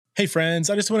Hey friends,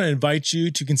 I just want to invite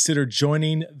you to consider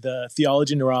joining the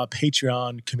Theology in the Raw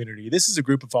Patreon community. This is a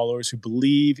group of followers who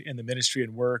believe in the ministry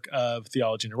and work of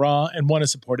Theology in the Raw and want to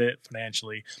support it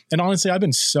financially. And honestly, I've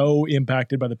been so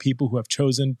impacted by the people who have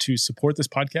chosen to support this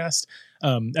podcast.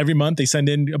 Every month they send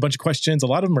in a bunch of questions. A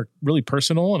lot of them are really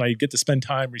personal, and I get to spend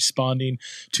time responding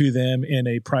to them in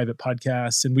a private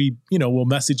podcast. And we, we'll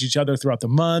message each other throughout the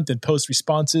month and post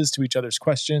responses to each other's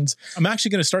questions. I'm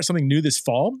actually going to start something new this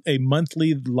fall, a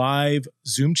monthly live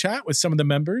Zoom chat with some of the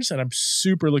members. And I'm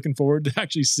super looking forward to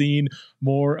actually seeing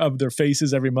more of their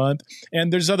faces every month.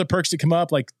 And there's other perks that come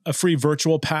up, like a free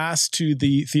virtual pass to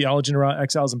the Theology in the Raw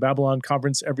Exiles in Babylon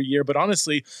conference every year. But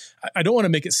honestly, I don't want to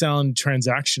make it sound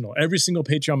transactional. Every single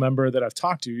Patreon member that I've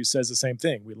talked to says the same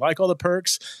thing. We like all the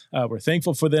perks. We're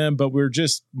thankful for them, but we're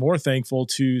just more thankful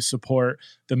to support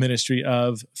the ministry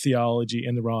of Theology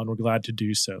in the Raw, and we're glad to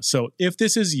do so. So if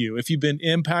this is you, if you've been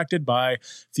impacted by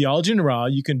Theology in the Raw,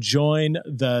 you can join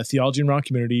the Theology in the Raw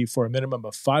community for a minimum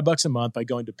of $5 a month by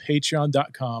going to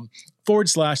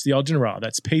patreon.com/Theology in the Raw.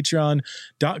 That's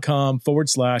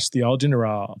patreon.com/Theology in the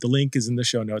Raw. The link is in the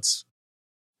show notes.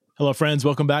 Hello, friends.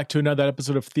 Welcome back to another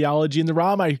episode of Theology in the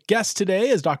Raw. My guest today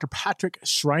is Dr. Patrick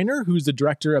Schreiner, who's the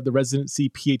director of the residency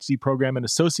PhD program and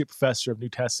associate professor of New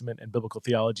Testament and Biblical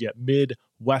Theology at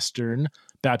Midwestern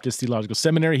Baptist Theological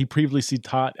Seminary. He previously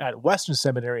taught at Western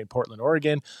Seminary in Portland,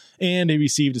 Oregon, and he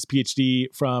received his PhD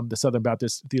from the Southern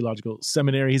Baptist Theological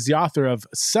Seminary. He's the author of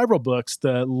several books.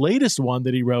 The latest one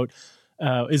that he wrote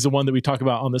is the one that we talk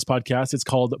about on this podcast. It's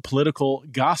called Political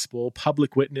Gospel,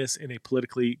 Public Witness in a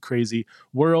Politically Crazy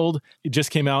World. It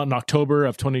just came out in October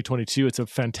of 2022. It's a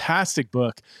fantastic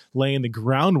book laying the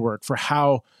groundwork for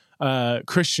how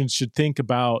Christians should think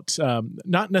about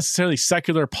not necessarily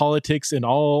secular politics in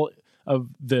all of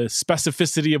the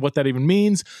specificity of what that even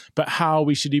means, but how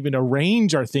we should even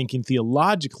arrange our thinking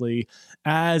theologically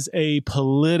as a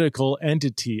political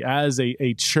entity, as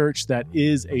a church that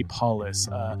is a polis,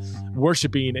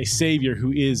 worshiping a Savior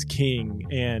who is King,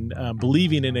 and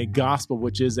believing in a gospel,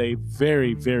 which is a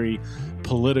very, very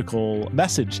political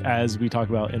message, as we talk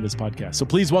about in this podcast. So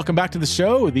please welcome back to the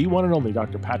show, the one and only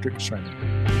Dr. Patrick Schreiner.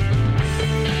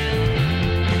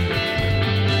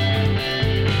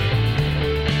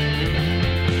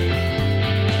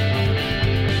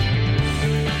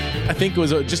 I think it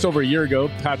was just over a year ago,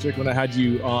 Patrick, when I had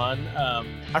you on.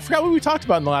 I forgot what we talked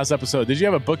about in the last episode. Did you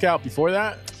have a book out before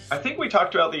that? I think we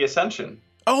talked about the Ascension.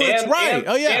 Oh, that's right.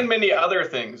 Oh, yeah. And many other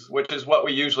things, which is what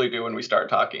we usually do when we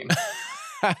start talking.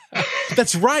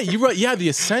 That's right. You wrote, the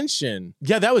Ascension.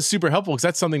 Yeah, that was super helpful because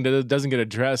that's something that doesn't get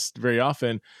addressed very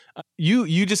often.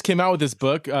 You just came out with this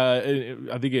book.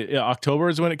 I think October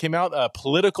is when it came out.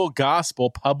 Political Gospel,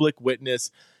 Public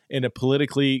Witness in a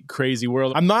Politically Crazy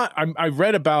World. I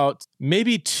read about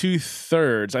maybe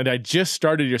 2/3, and I just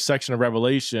started your section of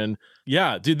Revelation.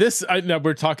 Yeah, dude,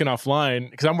 we're talking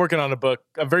offline because I'm working on a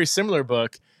very similar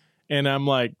book, and I'm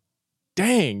like,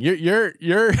 dang, you're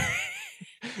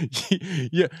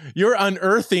you're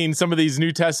unearthing some of these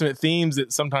New Testament themes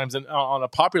that sometimes on a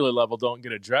popular level don't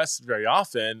get addressed very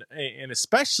often, and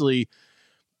especially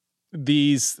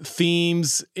these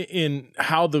themes in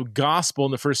how the gospel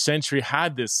in the first century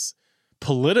had this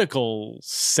political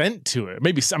scent to it.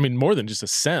 Maybe, more than just a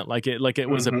scent, like it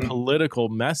was a political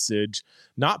message,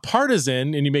 not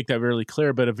partisan. And you make that really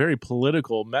clear, but a very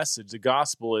political message. The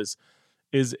gospel is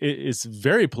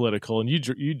very political. And you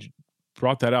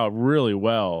brought that out really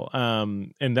well.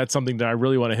 And that's something that I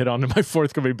really want to hit on in my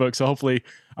forthcoming book. So hopefully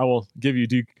I will give you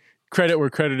due credit where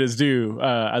credit is due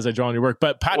as I draw on your work.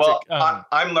 But Patrick,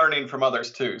 I'm learning from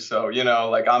others too. So,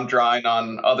 I'm drawing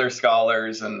on other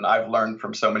scholars, and I've learned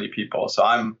from so many people. So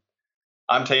I'm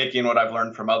taking what I've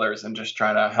learned from others and just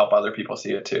trying to help other people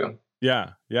see it too. Yeah.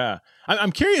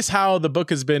 I'm curious how the book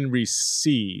has been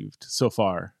received so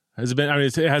far. Has it been?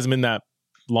 It hasn't been that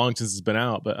long since it's been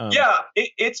out, but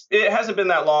it hasn't been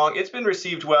that long. It's been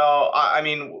received well.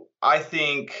 I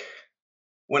think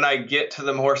when I get to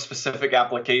the more specific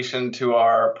application to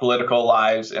our political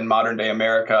lives in modern day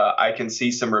America, I can see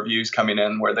some reviews coming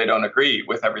in where they don't agree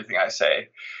with everything I say.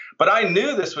 But I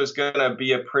knew this was going to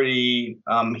be a pretty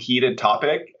heated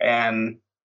topic, and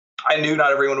I knew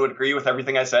not everyone would agree with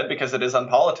everything I said because it is on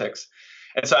politics.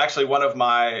 And so actually one of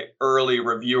my early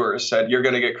reviewers said, "You're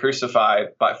going to get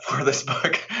crucified for this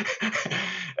book."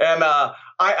 And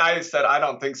I said, "I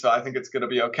don't think so. I think it's going to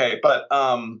be okay." But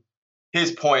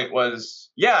his point was,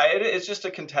 it's just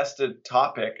a contested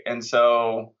topic. And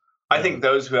so I think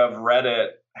those who have read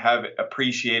it have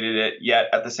appreciated it, yet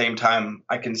at the same time,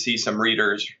 I can see some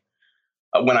readers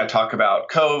when I talk about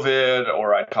COVID,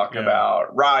 or I talk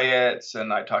about riots,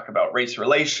 and I talk about race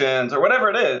relations, or whatever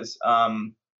it is,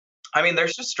 I mean,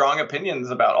 there's just strong opinions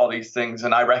about all these things.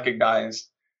 And I recognize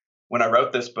when I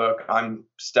wrote this book, I'm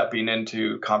stepping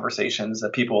into conversations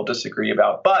that people will disagree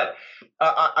about. But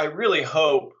I really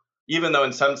hope, even though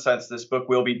in some sense this book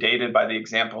will be dated by the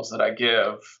examples that I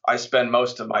give, I spend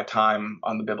most of my time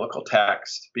on the biblical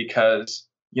text because,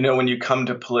 when you come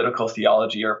to political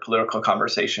theology or political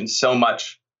conversations, so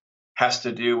much has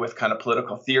to do with kind of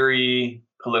political theory,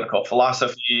 political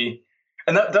philosophy.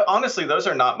 And honestly, those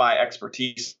are not my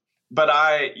expertise. But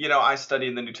I study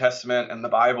in the New Testament and the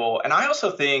Bible. And I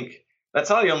also think that's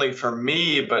not only for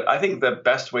me, but I think the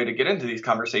best way to get into these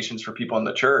conversations for people in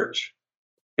the church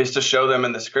is to show them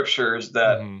in the scriptures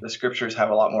that Mhm. the scriptures have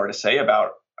a lot more to say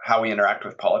about how we interact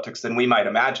with politics than we might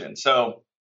imagine. So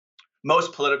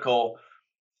most political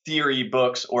theory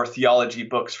books or theology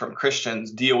books from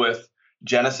Christians deal with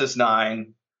Genesis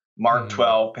 9, Mark Mhm.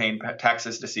 12, paying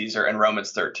taxes to Caesar, and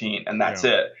Romans 13, and that's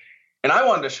Yeah. it. And I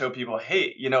wanted to show people,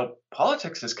 hey,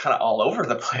 politics is kind of all over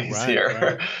the place Right. Right.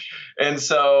 here. And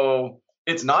so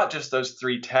it's not just those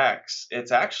three texts,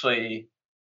 it's actually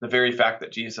the very fact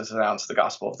that Jesus announced the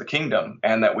gospel of the kingdom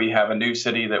and that we have a new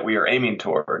city that we are aiming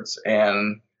towards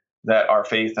and that our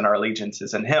faith and our allegiance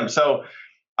is in him. So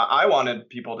I wanted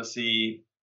people to see,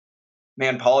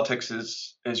 man, politics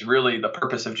is really the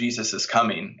purpose of Jesus'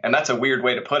 coming. And that's a weird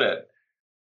way to put it.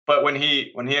 But when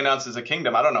he announces a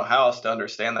kingdom, I don't know how else to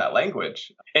understand that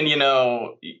language. And we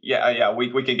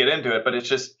can get into it, but it's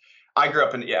just I grew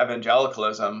up in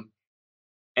evangelicalism,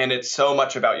 and it's so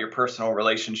much about your personal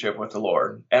relationship with the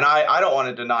Lord. And I don't want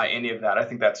to deny any of that. I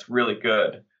think that's really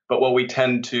good. But what we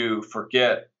tend to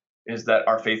forget is that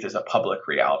our faith is a public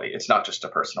reality. It's not just a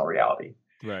personal reality.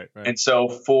 Right. Right. And so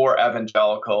for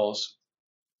evangelicals,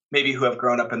 maybe who have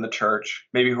grown up in the church,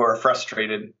 maybe who are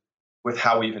frustrated with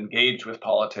how we've engaged with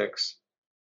politics,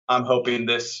 I'm hoping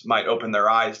this might open their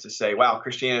eyes to say, wow,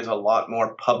 Christianity is a lot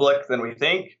more public than we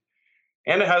think.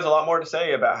 And it has a lot more to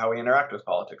say about how we interact with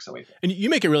politics than we think. And you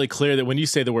make it really clear that when you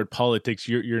say the word politics,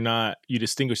 you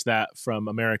distinguish that from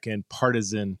American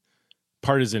partisanship.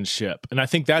 And I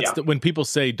think that's Yeah. when people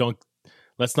say,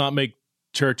 let's not make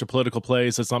church a political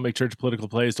place. Let's not make church a political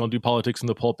place. Don't do politics from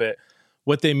the pulpit.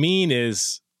 What they mean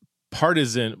is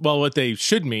partisan. Well, what they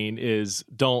should mean is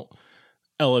don't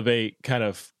elevate kind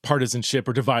of partisanship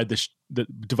or divide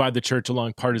the church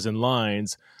along partisan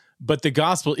lines. But the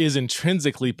gospel is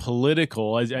intrinsically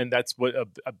political, and that's what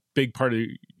a big part of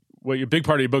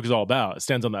your book is all about. It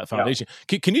stands on that foundation.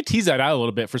 Yeah. Can you tease that out a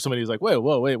little bit for somebody who's like, wait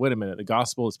a minute, the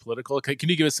gospel is political? Can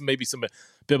you give us maybe some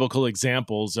biblical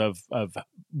examples of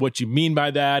what you mean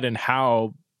by that and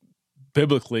how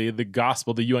biblically the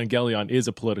gospel, the euangelion, is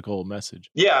a political message?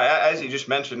 Yeah, as you just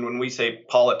mentioned, when we say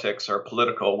politics or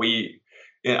political,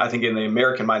 I think in the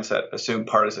American mindset, assume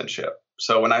partisanship.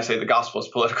 So when I say the gospel is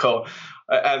political,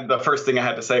 and the first thing I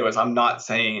had to say was, I'm not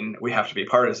saying we have to be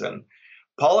partisan.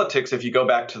 Politics, if you go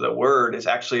back to the word, is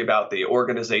actually about the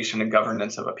organization and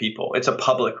governance of a people. It's a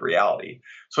public reality.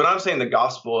 So when I'm saying the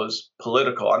gospel is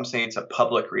political, I'm saying it's a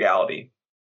public reality.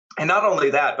 And not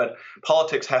only that, but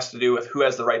politics has to do with who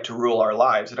has the right to rule our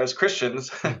lives. And as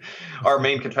Christians, our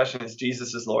main confession is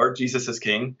Jesus is Lord, Jesus is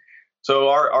King. So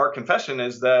our confession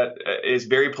is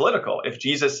very political. If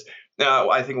Jesus,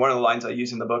 I think one of the lines I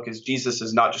use in the book is, Jesus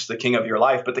is not just the King of your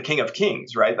life, but the King of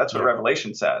Kings, right? That's what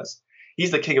Revelation says.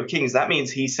 He's the King of Kings. That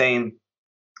means he's saying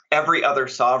every other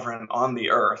sovereign on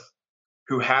the earth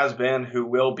who has been, who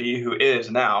will be, who is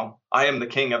now, I am the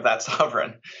king of that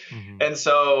sovereign. Mm-hmm. And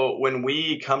so when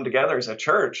we come together as a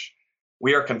church,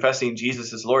 we are confessing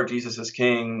Jesus is Lord, Jesus is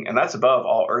King, and that's above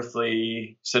all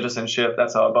earthly citizenship.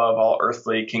 That's above all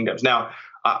earthly kingdoms. Now,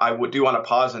 I do want to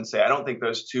pause and say, I don't think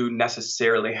those two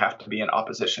necessarily have to be in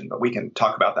opposition, but we can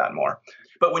talk about that more.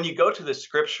 But when you go to the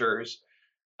scriptures,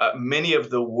 many of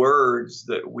the words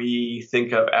that we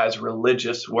think of as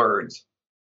religious words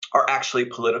are actually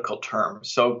political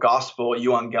terms. So gospel,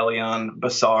 euangelion,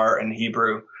 basar in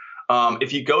Hebrew.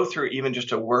 If you go through even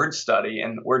just a word study,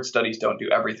 and word studies don't do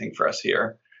everything for us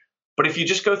here, but if you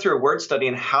just go through a word study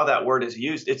and how that word is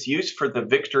used, it's used for the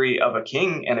victory of a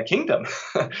king and a kingdom.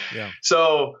 Yeah.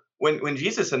 So when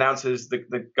Jesus announces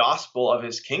the gospel of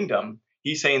his kingdom,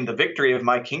 he's saying the victory of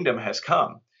my kingdom has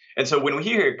come. And so when we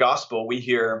hear gospel, we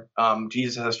hear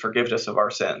Jesus has forgiven us of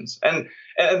our sins, and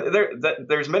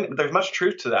there's much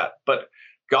truth to that. But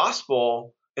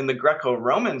gospel in the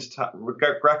Greco-Roman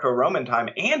time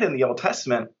and in the Old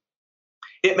Testament,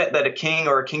 it meant that a king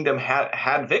or a kingdom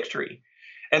had victory.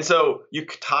 And so you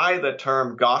tie the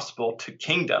term gospel to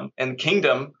kingdom, and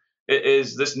kingdom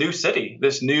is this new city,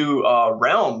 this new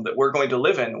realm that we're going to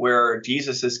live in, where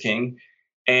Jesus is king,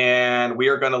 and we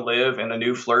are going to live in a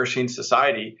new flourishing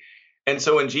society. And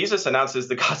so when Jesus announces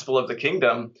the gospel of the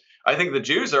kingdom, I think the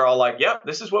Jews are all like, yep,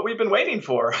 this is what we've been waiting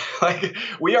for. Like,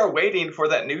 we are waiting for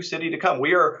that new city to come.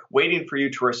 We are waiting for you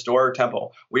to restore our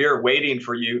temple. We are waiting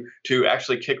for you to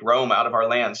actually kick Rome out of our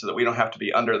land so that we don't have to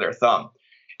be under their thumb.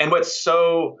 And what's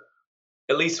so,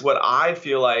 at least what I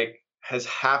feel like has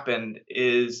happened,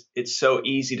 is it's so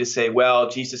easy to say, well,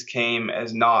 Jesus came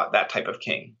as not that type of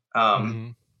king.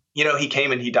 He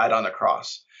came and he died on the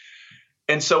cross.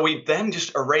 And so we then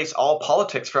just erase all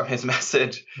politics from his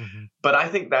message. But I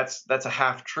think that's a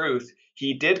half truth.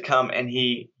 He did come, and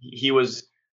he was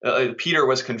Peter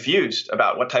was confused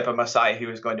about what type of Messiah he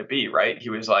was going to be, right? He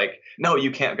was like, no,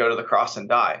 you can't go to the cross and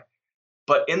die.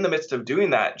 But in the midst of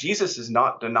doing that, Jesus is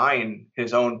not denying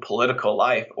his own political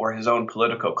life or his own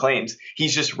political claims.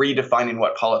 He's just redefining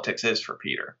what politics is for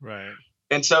Peter. Right.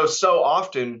 And so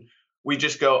often we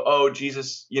just go, oh,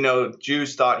 Jesus,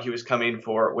 Jews thought he was coming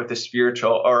with a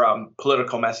spiritual or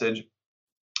political message,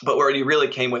 but what he really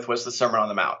came with was the Sermon on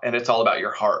the Mount, and it's all about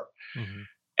your heart.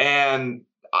 And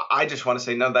I just want to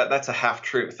say, no, that's a half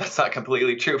truth. That's not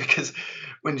completely true, because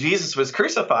when Jesus was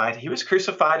crucified, he was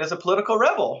crucified as a political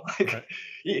rebel. Right.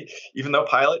 Even though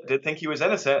Pilate did think he was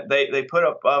innocent, they put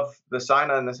above the sign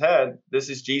on his head, this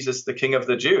is Jesus, the King of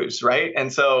the Jews, right?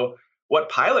 And so what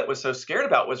Pilate was so scared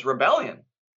about was rebellion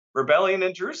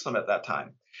in Jerusalem at that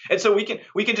time. And so we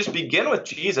can just begin with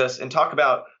Jesus and talk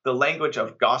about the language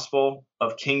of gospel,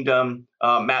 of kingdom.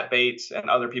 Matt Bates and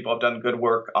other people have done good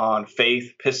work on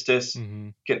faith. Pistis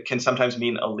can sometimes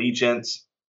mean allegiance,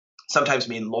 sometimes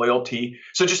mean loyalty.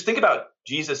 So just think about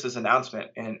Jesus's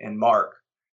announcement in Mark.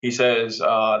 He says,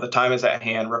 the time is at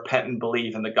hand, repent and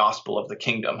believe in the gospel of the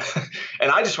kingdom.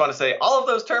 And I just want to say all of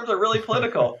those terms are really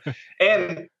political.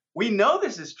 And we know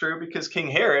this is true because King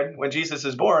Herod, when Jesus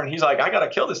is born, he's like, I got to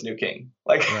kill this new king.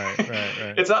 Like, right.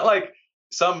 It's not like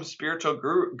some spiritual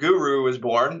guru was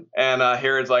born and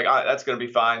Herod's like, that's going to be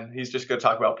fine. He's just going to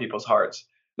talk about people's hearts.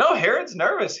 No, Herod's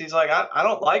nervous. He's like, I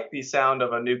don't like the sound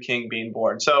of a new king being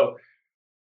born. So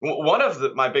one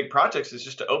of my big projects is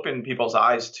just to open people's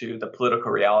eyes to the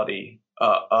political reality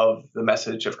of the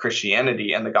message of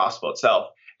Christianity and the gospel itself.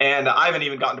 And I haven't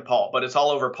even gotten to Paul, but it's all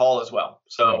over Paul as well.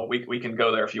 So we can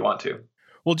go there if you want to.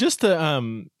 Well, just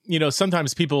to,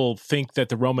 sometimes people think that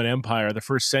the Roman Empire, the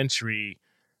first century,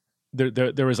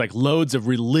 there was like loads of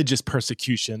religious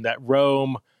persecution, that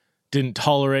Rome didn't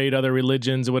tolerate other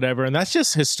religions or whatever. And that's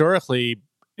just historically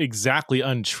exactly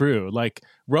untrue. Like,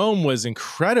 Rome was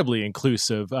incredibly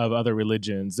inclusive of other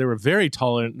religions. They were very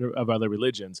tolerant of other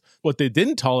religions. What they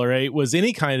didn't tolerate was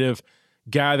any kind of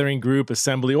gathering, group,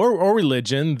 assembly, or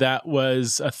religion that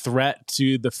was a threat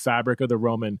to the fabric of the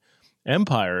Roman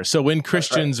Empire. So when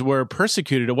Christians were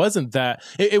persecuted, it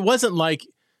wasn't like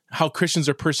how Christians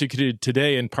are persecuted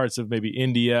today in parts of maybe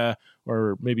India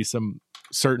or maybe some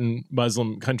certain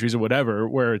Muslim countries or whatever,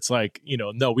 where it's like,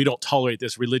 no, we don't tolerate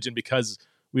this religion because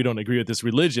we don't agree with this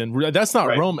religion. That's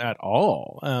not Rome at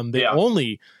all. They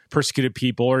only persecuted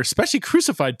people, or especially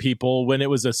crucified people, when it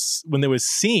was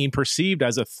perceived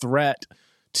as a threat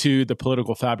to the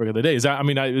political fabric of the day. Is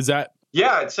that?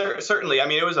 Yeah, certainly. I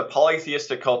mean, it was a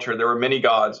polytheistic culture. There were many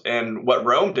gods. And what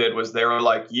Rome did was they were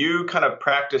like, you kind of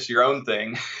practice your own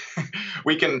thing.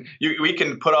 we can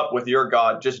put up with your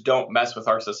God. Just don't mess with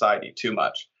our society too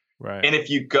much. Right. And if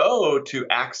you go to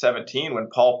Acts 17, when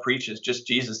Paul preaches just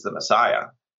Jesus the Messiah,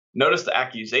 notice the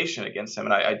accusation against him.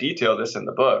 And I detail this in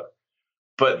the book.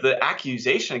 But the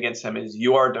accusation against him is,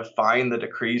 you are defying the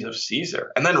decrees of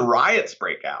Caesar. And then riots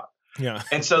break out. Yeah.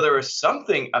 And so there was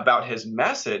something about his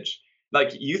message.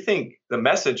 Like, you think the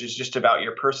message is just about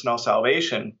your personal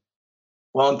salvation.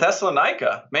 Well, in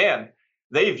Thessalonica, man,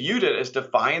 they viewed it as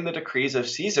defying the decrees of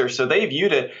Caesar. So they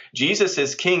viewed it, Jesus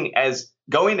as king, as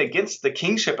going against the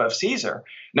kingship of Caesar.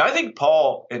 Now, I think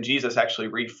Paul and Jesus actually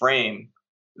reframe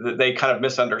that. They kind of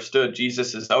misunderstood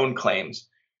Jesus's own claims.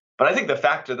 But I think the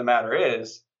fact of the matter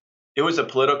is, it was a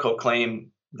political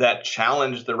claim that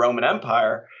challenged the Roman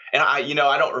Empire. And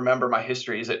I don't remember my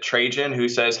history. Is it Trajan who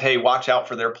says, hey, watch out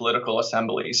for their political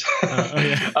assemblies?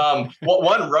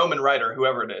 One Roman writer,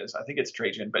 whoever it is, I think it's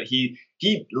Trajan, but he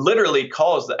literally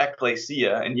calls the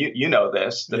ecclesia, and you know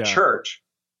this, the church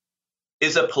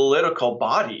is a political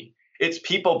body. It's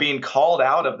people being called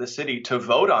out of the city to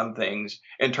vote on things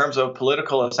in terms of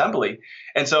political assembly.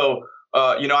 And so,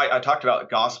 I talked about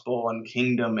gospel and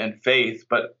kingdom and faith,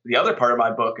 but the other part of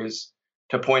my book is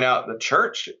to point out the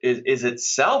church is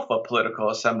itself a political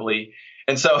assembly.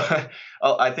 And so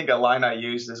I think a line I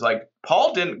used is like,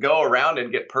 Paul didn't go around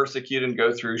and get persecuted and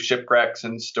go through shipwrecks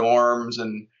and storms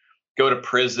and go to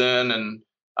prison and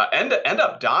end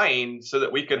up dying so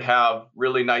that we could have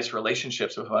really nice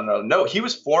relationships with one another. No, he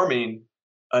was forming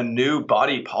a new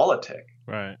body politic.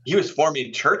 Right. He was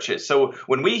forming churches. So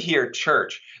when we hear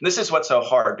church, and this is what's so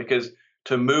hard, because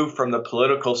to move from the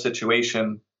political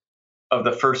situation of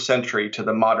the first century to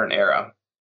the modern era,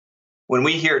 when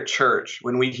we hear church,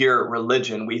 when we hear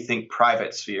religion, we think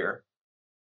private sphere.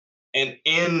 And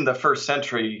in the first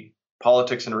century,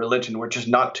 politics and religion were just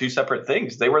not two separate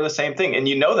things. They were the same thing. And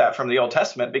you know that from the Old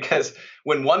Testament, because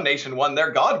when one nation won,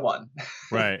 their God won.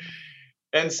 Right.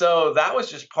 And so that was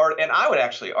just part. And I would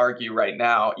actually argue right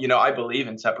now, I believe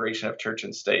in separation of church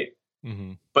and state.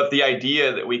 Mm-hmm. But the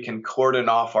idea that we can cordon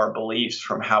off our beliefs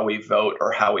from how we vote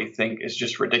or how we think is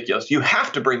just ridiculous. You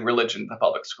have to bring religion to the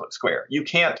public square. You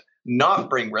can't not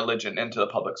bring religion into the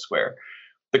public square.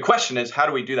 The question is, how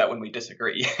do we do that when we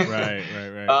disagree? Right.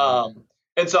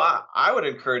 And so I would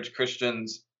encourage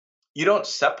Christians, you don't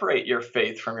separate your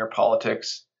faith from your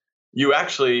politics. You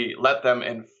actually let them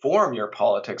inform your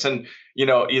politics. And,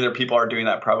 either people are doing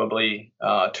that probably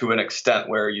to an extent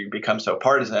where you become so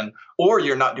partisan, or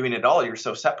you're not doing it at all. You're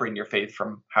so separating your faith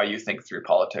from how you think through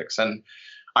politics. And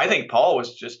I think Paul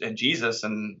was just, and Jesus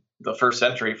and the first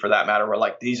century for that matter, were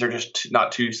like, these are just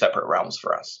not two separate realms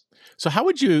for us. So how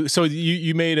would you, so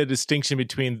you made a distinction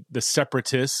between the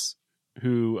separatists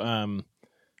who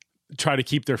try to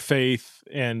keep their faith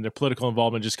and their political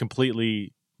involvement just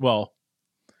completely,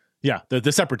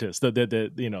 the separatists,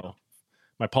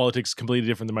 my politics is completely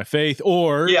different than my faith,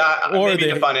 or maybe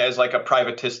define it as like a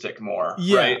privatistic more,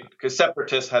 right? Because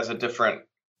separatist has a different,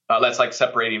 that's like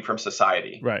separating from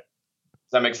society. Right.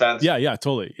 Does that make sense? Yeah,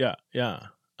 totally. Yeah.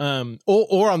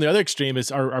 Or on the other extreme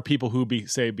are people who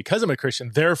say, because I'm a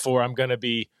Christian, therefore I'm going to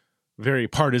be very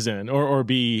partisan or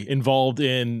be involved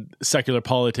in secular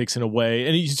politics in a way.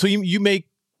 And so you make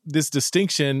this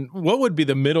distinction. What would be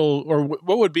the middle, or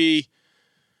what would be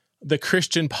the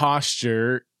Christian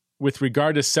posture with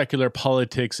regard to secular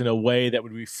politics in a way that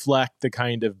would reflect the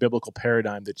kind of biblical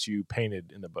paradigm that you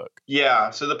painted in the book? Yeah.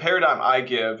 So the paradigm I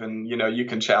give, and you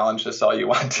can challenge this all you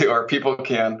want to, or people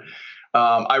can.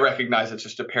 I recognize it's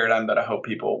just a paradigm that I hope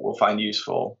people will find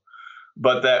useful,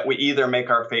 but that we either make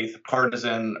our faith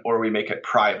partisan or we make it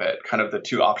private, kind of the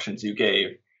two options you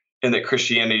gave, and that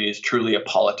Christianity is truly a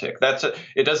politic.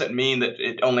 It doesn't mean that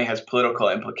it only has political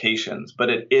implications, but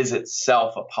it is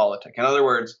itself a politic. In other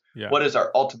words, What is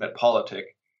our ultimate politic?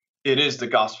 It is the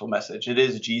gospel message. It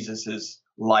is Jesus's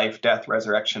life, death,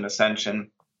 resurrection,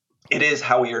 ascension. It is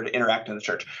how we are to interact in the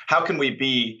church. How can we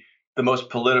be the most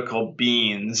political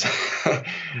beings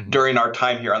during our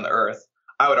time here on the earth?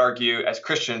 I would argue, as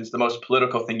Christians, the most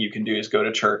political thing you can do is go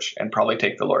to church and probably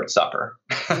take the Lord's Supper,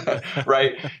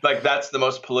 right? Like that's the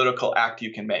most political act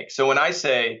you can make. So when I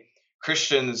say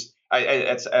Christians,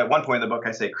 it's at one point in the book,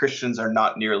 I say Christians are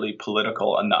not nearly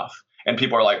political enough. And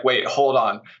people are like, wait, hold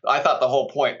on. I thought the whole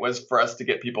point was for us to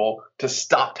get people to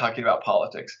stop talking about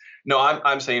politics. No,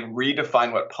 I'm saying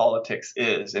redefine what politics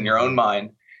is in your own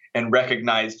mind and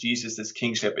recognize Jesus'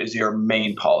 kingship is your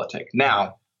main politic.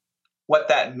 Now, what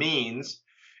that means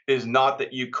is not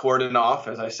that you cordon off,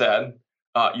 as I said,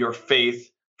 your faith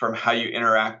from how you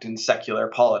interact in secular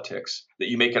politics, that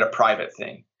you make it a private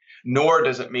thing. Nor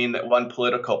does it mean that one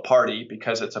political party,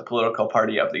 because it's a political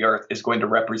party of the earth, is going to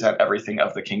represent everything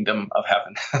of the kingdom of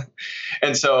heaven.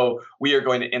 And so we are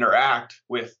going to interact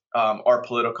with our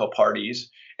political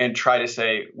parties and try to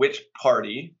say which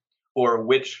party or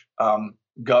which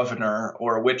governor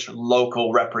or which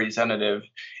local representative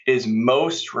is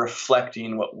most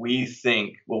reflecting what we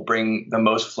think will bring the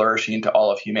most flourishing to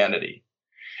all of humanity.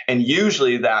 And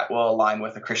usually that will align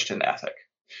with a Christian ethic.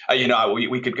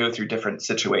 We could go through different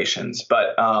situations,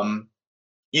 but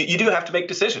you do have to make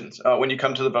decisions when you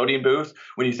come to the voting booth,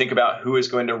 when you think about who is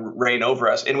going to reign over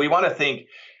us. And we want to think,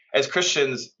 as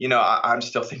Christians, I'm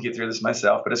still thinking through this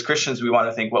myself, but as Christians, we want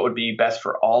to think what would be best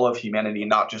for all of humanity,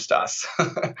 not just us,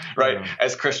 right? Yeah.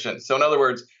 As Christians. So in other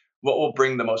words, what will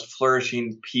bring the most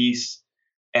flourishing peace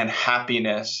and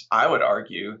happiness, I would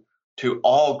argue, to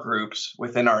all groups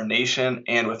within our nation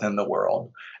and within the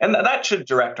world. And that should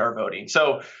direct our voting.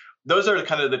 So those are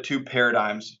kind of the two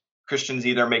paradigms. Christians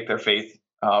either make their faith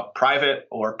private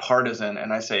or partisan.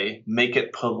 And I say, make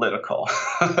it political,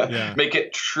 make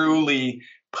it truly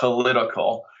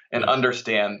political, and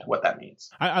understand what that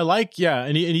means. I like,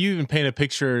 and you even paint a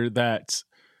picture that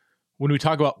when we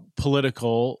talk about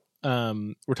political,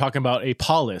 we're talking about a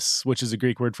polis, which is a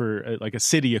Greek word for like a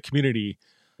city, a community,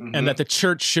 and that the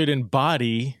church should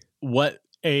embody what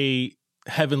a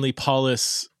heavenly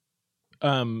polis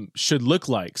should look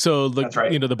like. So, That's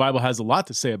right. The Bible has a lot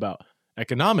to say about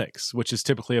economics, which is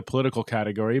typically a political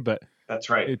category, but that's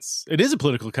right. It is a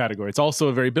political category. It's also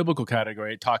a very biblical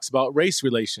category. It talks about race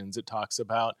relations. It talks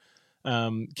about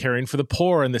caring for the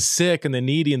poor and the sick and the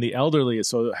needy and the elderly.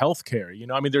 So healthcare,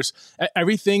 I mean, there's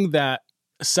everything that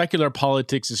secular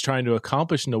politics is trying to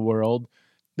accomplish in the world.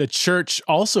 The church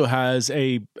also has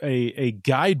a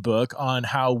guidebook on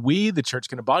how we, the church,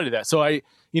 can embody that. So I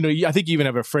think you even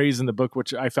have a phrase in the book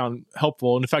which I found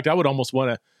helpful. And in fact, I would almost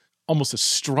want a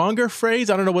stronger phrase.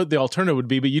 I don't know what the alternative would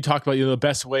be, but you talked about the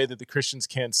best way that the Christians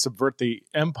can subvert the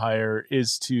empire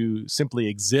is to simply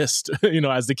exist,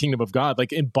 as the kingdom of God,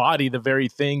 like embody the very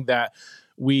thing that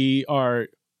we are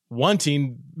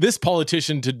wanting this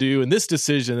politician to do, and this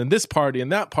decision, and this party,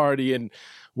 and that party, and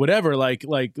whatever.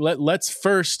 Let's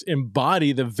first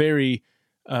embody the very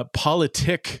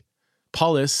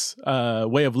polis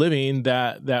way of living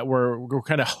that we're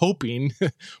kind of hoping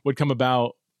would come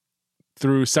about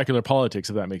through secular politics,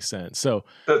 if that makes sense. So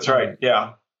that's right.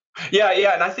 Yeah.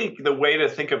 And I think the way to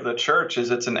think of the church is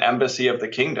it's an embassy of the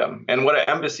kingdom. And what an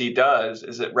embassy does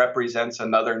is it represents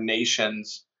another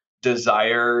nation's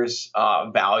desires,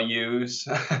 values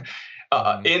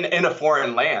in a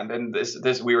foreign land. And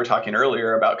this we were talking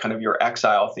earlier about kind of your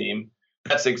exile theme.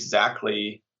 That's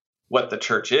exactly what the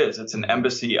church is. It's an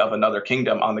embassy of another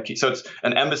kingdom so it's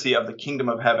an embassy of the kingdom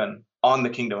of heaven on the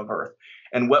kingdom of earth.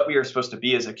 And what we are supposed to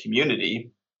be as a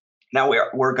community, now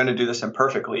we're going to do this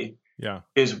imperfectly,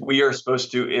 is we are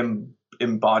supposed to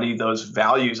embody those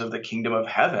values of the kingdom of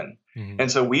heaven.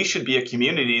 And so we should be a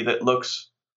community that looks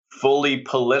fully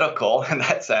political in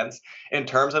that sense, in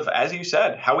terms of, as you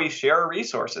said, how we share our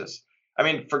resources. I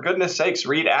mean, for goodness sakes,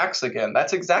 read Acts again.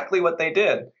 That's exactly what they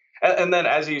did. And then,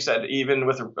 as you said, even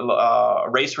with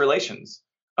race relations,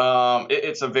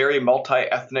 it's a very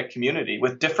multi-ethnic community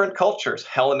with different cultures.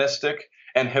 Hellenistic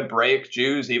and Hebraic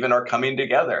Jews even are coming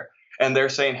together. And they're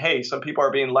saying, hey, some people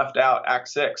are being left out, Act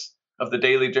 6, of the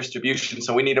daily distribution,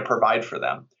 so we need to provide for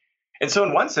them. And so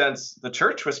in one sense, the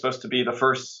church was supposed to be the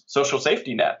first social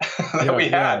safety net that we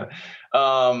had.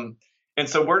 And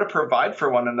so we're to provide for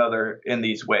one another in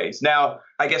these ways. Now,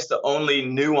 I guess the only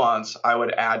nuance I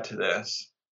would add to this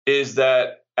is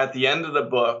that at the end of the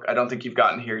book, I don't think you've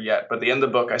gotten here yet, but at the end of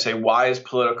the book, I say, why is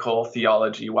political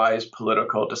theology, why is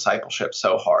political discipleship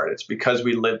so hard? It's because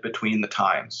we live between the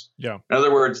times. Yeah. In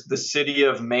other words, the city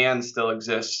of man still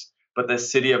exists, but the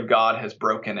city of God has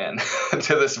broken in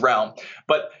to this realm.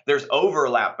 But there's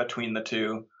overlap between the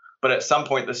two. But at some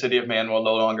point, the city of man will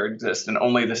no longer exist, and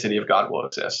only the city of God will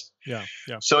exist. Yeah.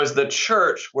 So as the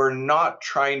church, we're not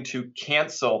trying to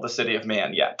cancel the city of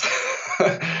man yet.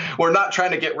 We're not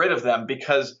trying to get rid of them,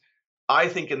 because I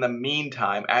think in the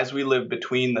meantime, as we live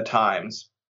between the times,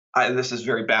 this is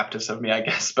very Baptist of me, I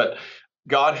guess, but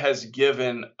God has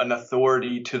given an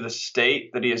authority to the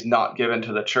state that he has not given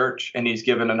to the church, and he's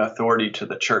given an authority to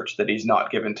the church that he's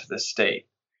not given to the state.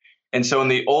 And so in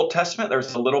the Old Testament,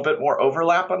 there's a little bit more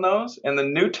overlap on those. In the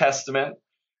New Testament,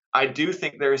 I do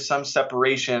think there is some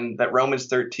separation that Romans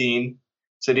 13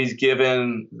 said he's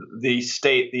given the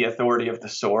state the authority of the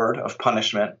sword, of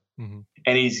punishment.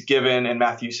 And he's given in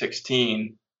Matthew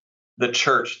 16, the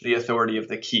church the authority of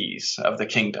the keys of the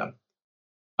kingdom.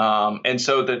 And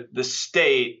so the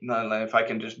state, if I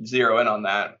can just zero in on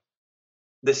that,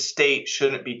 the state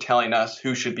shouldn't be telling us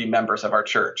who should be members of our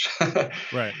church.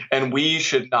 Right. And we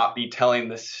should not be telling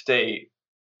the state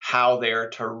how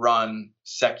they're to run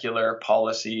secular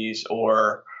policies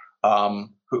or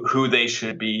who they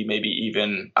should be, maybe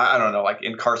even, I don't know, like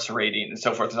incarcerating and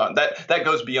so forth and so on. That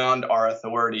goes beyond our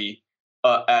authority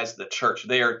as the church.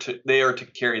 They are to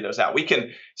carry those out. We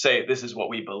can say this is what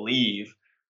we believe,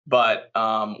 but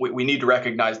we need to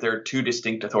recognize there are two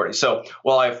distinct authorities. So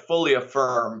while I fully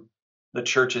affirm the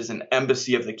church is an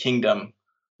embassy of the kingdom,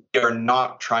 we are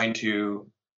not trying to,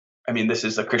 I mean, this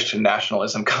is a Christian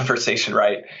nationalism conversation,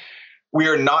 right? We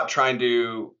are not trying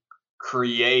to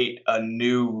create a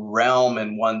new realm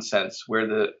in one sense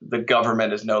where the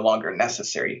government is no longer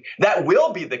necessary. That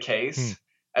will be the case,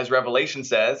 as Revelation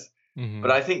says,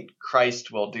 but I think Christ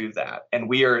will do that. And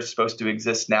we are supposed to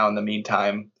exist now in the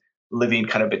meantime, living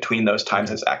kind of between those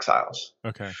times as exiles.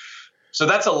 Okay. So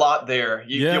that's a lot there.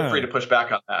 You feel free to push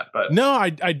back on that, but no, I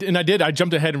did. I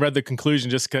jumped ahead and read the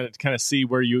conclusion just to kind of see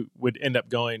where you would end up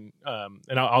going.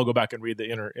 And I'll go back and read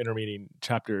the intermeeting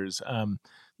chapters.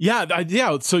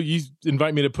 So you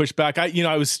invite me to push back.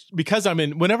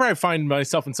 Whenever I find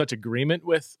myself in such agreement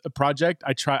with a project,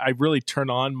 I really turn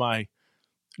on my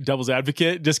devil's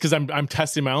advocate just because I'm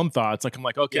testing my own thoughts. Like I'm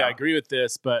like, okay, I agree with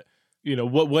this, but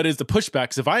what is the pushback?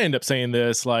 Because if I end up saying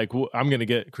this, like I'm going to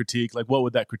get critique. Like, what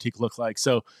would that critique look like?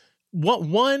 So,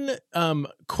 one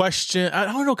question I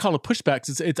don't know, call it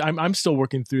pushbacks. I'm still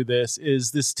working through this.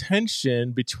 Is this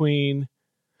tension between,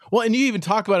 Well, and you even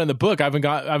talk about it in the book. I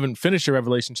haven't finished your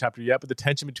Revelation chapter yet, but the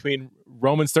tension between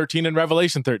Romans 13 and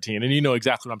Revelation 13, and you know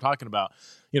exactly what I'm talking about.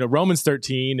 Romans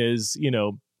 13 is,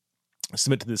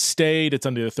 submit to the state. It's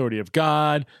under the authority of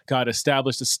God. God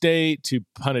established a state to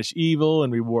punish evil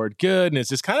and reward good. And it's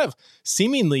this kind of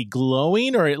seemingly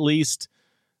glowing, or at least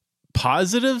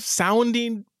positive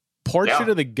sounding portrait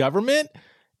of the government.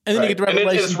 And then you get to Revelation.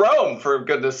 And it's Rome, for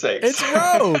goodness sakes. It's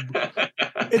Rome.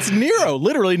 It's Nero.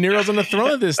 Literally, Nero's on the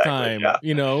throne at this time. Yeah.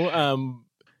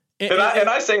 And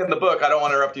I say in the book, I don't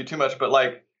want to interrupt you too much, but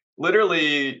like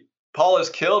literally, Paul is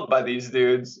killed by these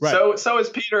dudes. Right. So is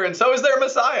Peter, and so is their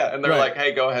Messiah. And they're like,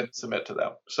 "Hey, go ahead and submit to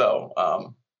them." So,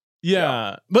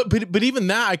 But even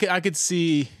that, I could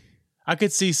see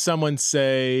someone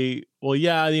say, "Well,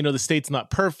 yeah, the state's not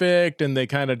perfect, and they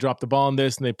kind of dropped the ball on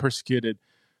this, and they persecuted."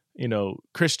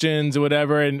 Christians or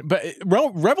whatever. But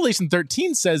Revelation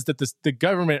 13 says that the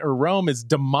government or Rome is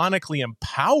demonically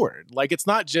empowered. Like, it's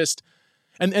not just,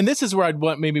 and this is where I'd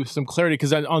want maybe some clarity,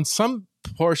 because on some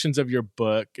portions of your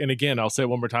book, and again, I'll say it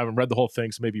one more time, I've read the whole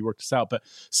thing, so maybe you worked this out, but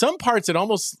some parts it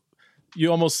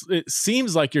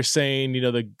seems like you're saying,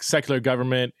 the secular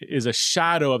government is a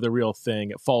shadow of the real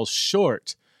thing. It falls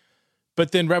short.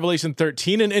 But then Revelation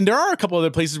 13, and there are a couple other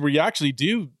places where you actually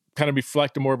do kind of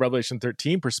reflect a more Revelation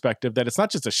 13 perspective, that it's not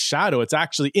just a shadow, it's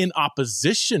actually in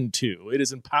opposition to. It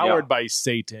is empowered by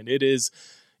Satan. It is,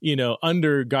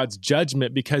 under God's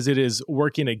judgment, because it is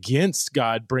working against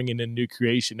God bringing in new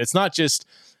creation. It's not just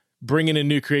bringing in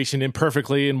new creation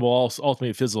imperfectly and will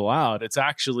ultimately fizzle out. It's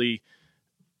actually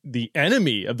the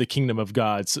enemy of the kingdom of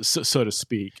God, so to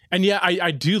speak. And yeah,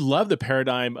 I do love the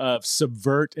paradigm of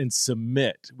subvert and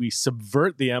submit. We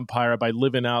subvert the empire by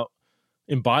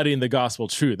embodying the gospel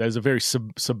truth. That is a very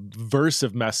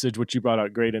subversive message, which you brought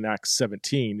out great in Acts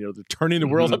 17, the turning the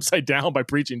world upside down by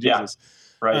preaching Jesus.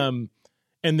 Yeah, right.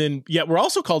 And then, we're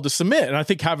also called to submit. And I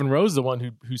think Calvin Rose, the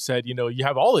one who said, you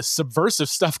have all this subversive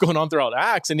stuff going on throughout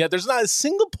Acts, and yet there's not a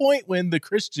single point when the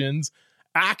Christians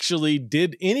actually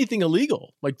did anything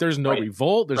illegal. Like, there's no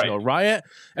revolt, there's no riot.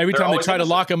 Every time they try to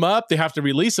lock them up, they have to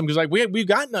release them, because we've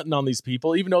got nothing on these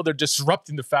people, even though they're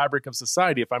disrupting the fabric of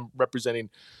society, if I'm representing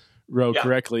Roe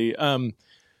correctly.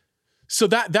 So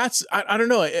that's I don't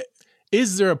know.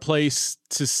 Is there a place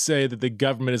to say that the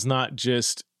government is not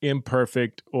just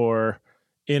imperfect or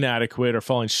inadequate or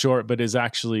falling short, but is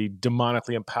actually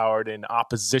demonically empowered in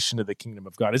opposition to the kingdom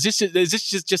of God? Is this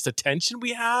just a tension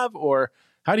we have, or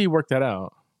how do you work that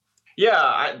out?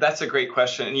 Yeah, that's a great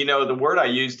question. And the word I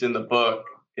used in the book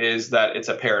is that it's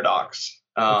a paradox.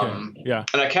 And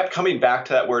I kept coming back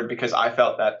to that word because I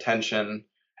felt that tension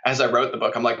as I wrote the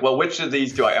book. I'm like, well, which of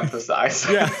these do I emphasize?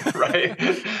 Right.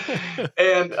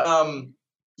 And,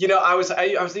 I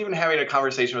was even having a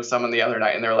conversation with someone the other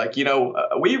night, and they're like,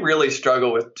 we really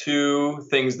struggle with two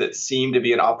things that seem to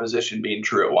be in opposition being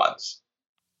true at once.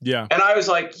 Yeah. And I was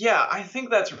like, yeah, I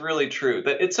think that's really true,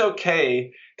 that it's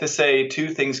okay to say two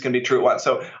things can be true at once.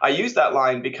 So I use that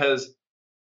line because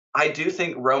I do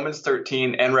think Romans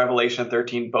 13 and Revelation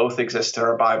 13 both exist in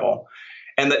our Bible,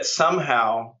 and that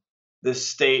somehow the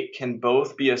state can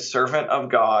both be a servant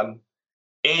of God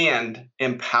and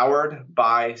empowered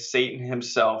by Satan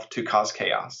himself to cause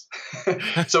chaos.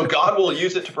 So God will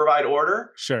use it to provide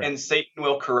order, and Satan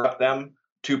will corrupt them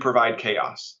to provide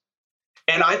chaos.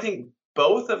 And I think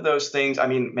both of those things,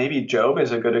 maybe Job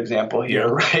is a good example here,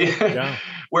 right? Yeah.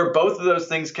 Where both of those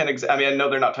things can I know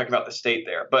they're not talking about the state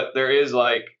there, but there is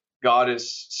God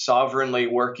is sovereignly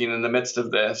working in the midst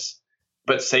of this,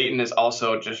 but Satan is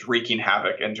also just wreaking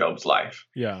havoc in Job's life.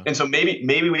 Yeah. And so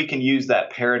maybe we can use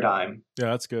that paradigm. Yeah,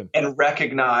 that's good. And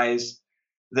recognize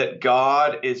that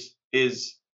God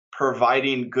is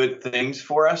providing good things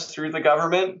for us through the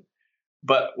government,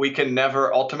 but we can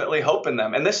never ultimately hope in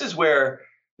them. And this is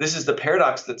the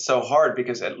paradox that's so hard,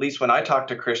 because at least when I talk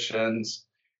to Christians,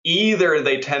 either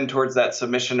they tend towards that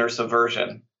submission or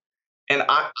subversion. And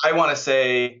I want to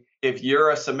say, if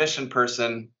you're a submission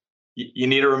person, you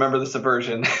need to remember the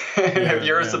subversion. If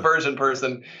you're a subversion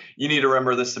person, you need to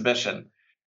remember the submission.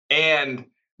 And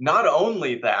not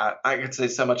only that, I could say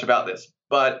so much about this,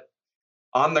 but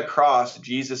on the cross,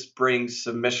 Jesus brings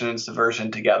submission and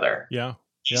subversion together. Yeah.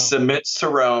 He submits to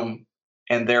Rome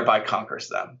and thereby conquers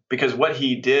them. Because what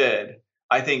he did,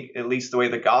 I think, at least the way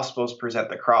the Gospels present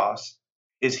the cross,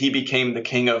 is he became the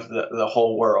king of the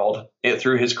whole world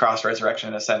through his cross, resurrection,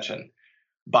 and ascension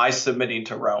by submitting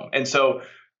to Rome. And so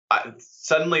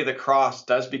suddenly the cross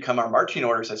does become our marching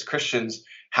orders as Christians.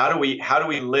 How do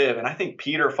we live? And I think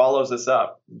Peter follows this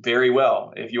up very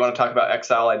well. If you want to talk about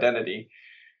exile identity,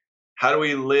 how do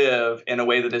we live in a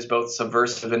way that is both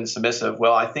subversive and submissive?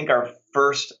 Well, I think our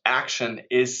first action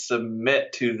is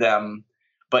submit to them,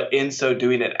 but in so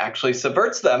doing, it actually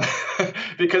subverts them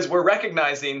because we're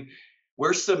recognizing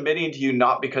we're submitting to you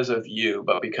not because of you,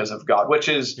 but because of God, which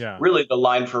is Yeah. really the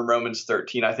line from Romans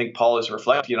 13. I think Paul is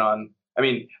reflecting on. I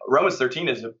mean, Romans 13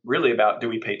 is really about, do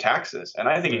we pay taxes? And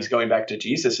I think he's Right. going back to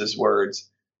Jesus's words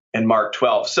in Mark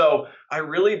 12. So I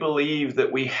really believe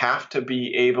that we have to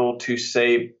be able to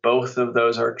say both of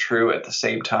those are true at the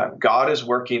same time. God is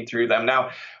working through them.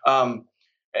 Now, and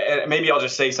maybe I'll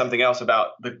just say something else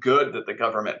about the good that the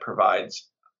government provides.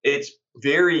 I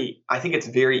think it's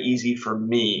very easy for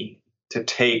me to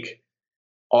take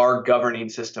our governing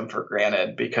system for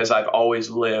granted because I've always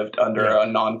lived under Yeah. a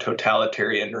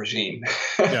non-totalitarian regime.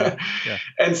 Yeah. Yeah.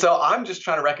 And so I'm just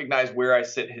trying to recognize where I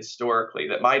sit historically,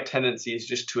 that my tendency is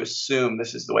just to assume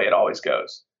this is the way it always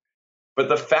goes. But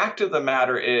the fact of the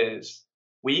matter is,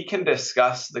 we can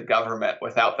discuss the government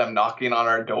without them knocking on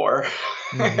our door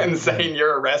and saying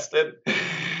you're arrested.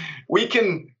 We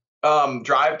can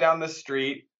drive down the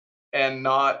street and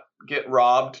not get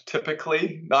robbed,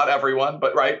 typically. Not everyone,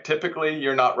 but right, typically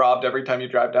you're not robbed every time you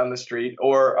drive down the street,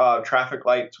 or traffic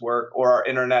lights work, or our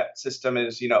internet system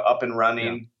is up and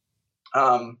running.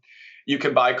 You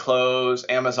can buy clothes,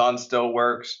 Amazon still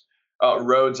works,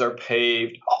 roads are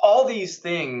paved. All these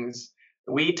things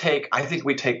I think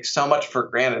we take so much for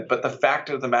granted. But the fact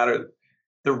of the matter,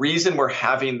 the reason we're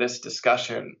having this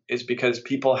discussion is because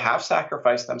people have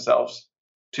sacrificed themselves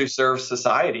to serve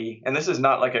society. And this is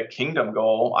not like a kingdom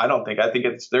goal. I think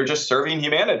they're just serving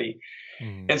humanity.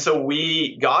 And so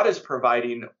God is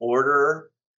providing order.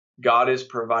 God is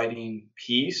providing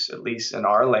peace, at least in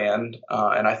our land,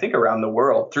 and I think around the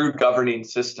world, through governing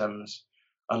systems,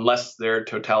 unless they're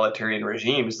totalitarian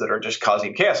regimes that are just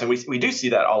causing chaos. And we do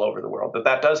see that all over the world,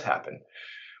 that does happen.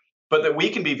 But that we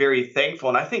can be very thankful.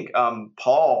 And I think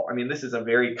Paul, this is a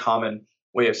very common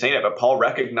way of saying it, but Paul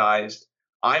recognized,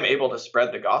 I'm able to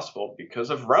spread the gospel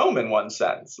because of Rome in one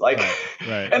sense. Right.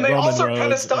 And they Roman also roads,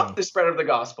 kind of stopped the spread of the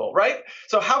gospel, right?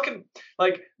 So how can,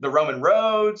 the Roman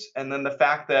roads, and then the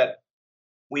fact that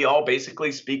we all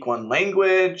basically speak one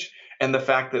language, and the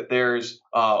fact that there's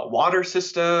water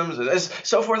systems, and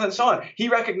so forth and so on. He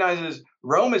recognizes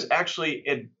Rome is actually,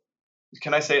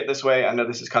 can I say it this way? I know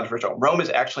this is controversial. Rome is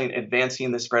actually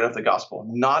advancing the spread of the gospel,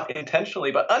 not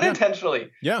intentionally, but unintentionally.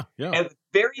 Yeah. At the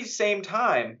very same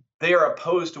time, they are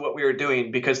opposed to what we are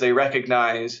doing because they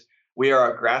recognize we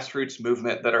are a grassroots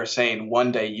movement that are saying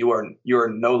one day you are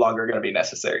no longer going to be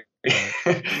necessary.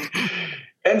 Right.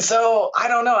 And so I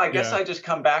don't know. I guess I just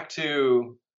come back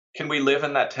to, can we live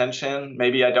in that tension?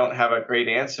 Maybe I don't have a great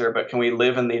answer, but can we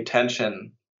live in the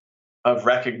tension of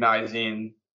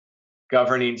recognizing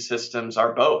governing systems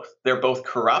they're both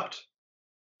corrupt,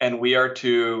 and we are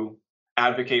to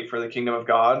advocate for the kingdom of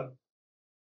God,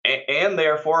 and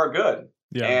therefore are good.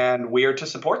 Yeah. And we are to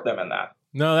support them in that.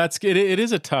 No, that's good. It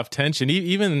is a tough tension.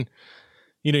 Even,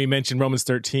 you mentioned Romans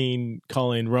 13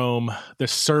 calling Rome the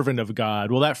servant of God.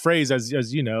 Well, that phrase,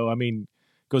 as you know,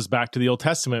 goes back to the Old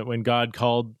Testament when God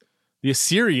called the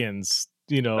Assyrians,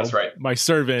 that's right, my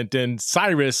servant, and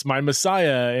Cyrus, my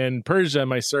Messiah, and Persia,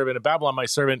 my servant, and Babylon, my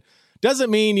servant. Doesn't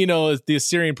mean, the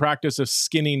Assyrian practice of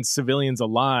skinning civilians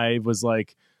alive was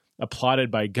applauded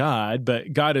by God,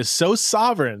 but God is so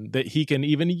sovereign that he can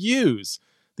even use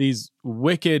these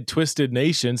wicked, twisted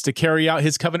nations to carry out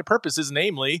his covenant purposes,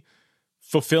 namely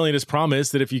fulfilling his promise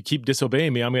that if you keep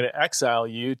disobeying me, I'm going to exile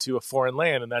you to a foreign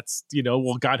land. And that's,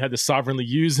 God had to sovereignly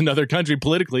use another country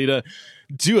politically to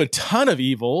do a ton of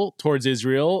evil towards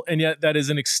Israel. And yet that is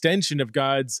an extension of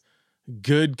God's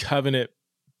good covenant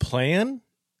plan.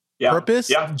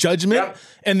 Purpose, judgment,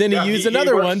 and then he used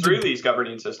another one through these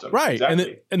governing systems, right?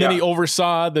 Exactly. And then he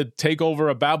oversaw the takeover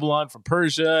of Babylon from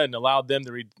Persia and allowed them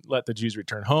to let the Jews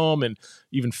return home, and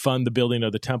even fund the building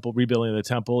of the temple, rebuilding of the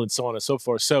temple, and so on and so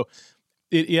forth. So,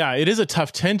 it is a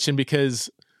tough tension because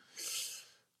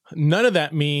none of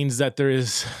that means that there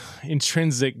is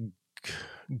intrinsic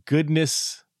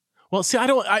goodness. Well, see, I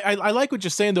like what you're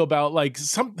saying though about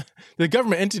the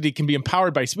government entity can be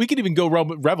empowered by. We could even go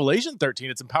Revelation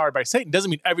 13. It's empowered by Satan. Doesn't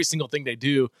mean every single thing they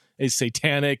do is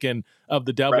satanic and of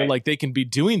the devil. Right. They can be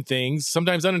doing things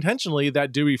sometimes unintentionally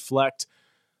that do reflect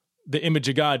the image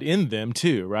of God in them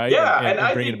too, right? Yeah, and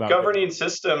I think governing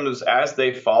systems, as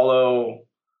they follow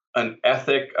an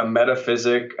ethic, a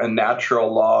metaphysic, a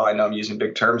natural law. I know I'm using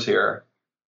big terms here,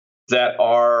 that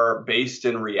are based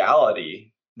in reality.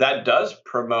 That does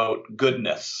promote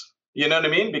goodness. You know what I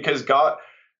mean? Because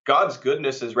God's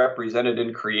goodness is represented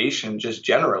in creation just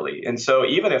generally. And so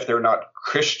even if they're not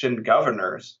Christian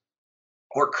governors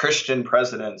or Christian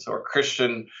presidents or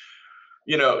Christian,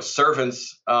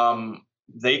 servants,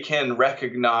 they can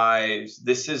recognize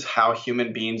this is how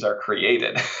human beings are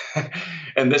created,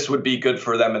 and this would be good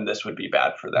for them, and this would be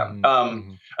bad for them.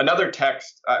 Another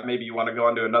text, maybe you want to go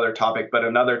on to another topic, but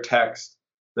another text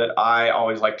that I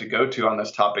always like to go to on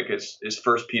this topic is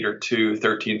 1 Peter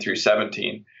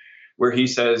 2:13-17, where he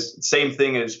says, same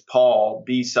thing as Paul,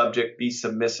 be subject, be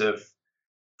submissive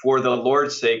for the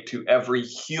Lord's sake to every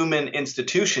human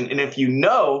institution. And if you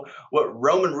know what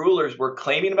Roman rulers were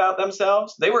claiming about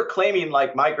themselves, they were claiming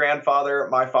like my father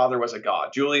was a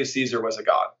god. Julius Caesar was a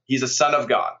god. He's a son of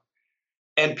God.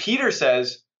 And Peter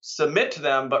says, submit to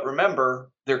them, but remember,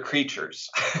 they're creatures.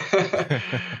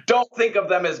 Don't think of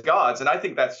them as gods. And I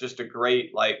think that's just a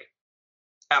great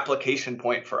application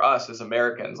point for us as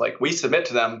Americans. Like, we submit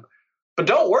to them, but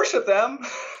don't worship them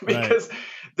because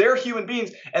they're human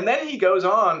beings. And then he goes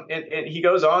on, and he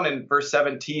goes on in verse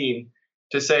 17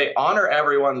 to say, honor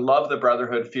everyone, love the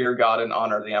brotherhood, fear God, and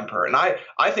honor the emperor. And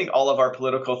I think all of our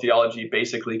political theology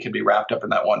basically can be wrapped up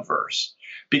in that one verse,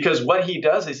 because what he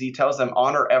does is he tells them,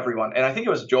 honor everyone. And I think it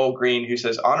was Joel Green who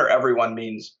says, honor everyone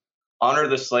means honor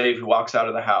the slave who walks out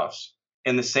of the house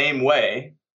in the same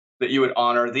way that you would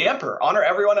honor the emperor. Honor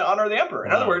everyone and honor the emperor.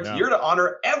 In other words, you're to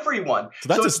honor everyone.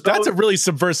 So that's a really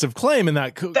subversive claim in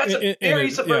that. That's a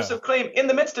very subversive claim in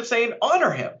the midst of saying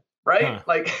honor him, right?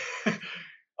 Like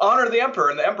honor the emperor.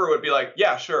 And the emperor would be like,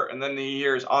 yeah, sure. And then he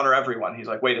hears honor everyone. He's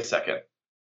like, wait a second.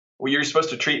 Well, you're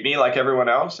supposed to treat me like everyone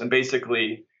else? And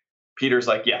basically Peter's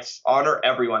like, yes, honor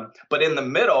everyone. But in the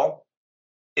middle,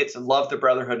 it's love the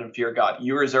brotherhood and fear God.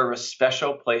 You reserve a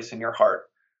special place in your heart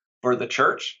for the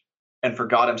church and for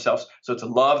God himself. So to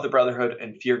love the brotherhood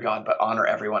and fear God, but honor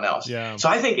everyone else. Yeah. So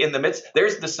I think in the midst,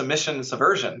 there's the submission and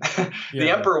subversion. The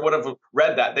emperor would have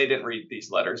read that. They didn't read these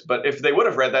letters, but if they would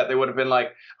have read that, they would have been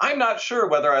like, I'm not sure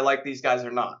whether I like these guys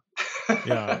or not.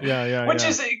 Which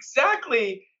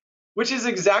is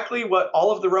exactly what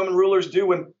all of the Roman rulers do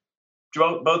when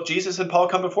both Jesus and Paul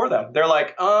come before them. They're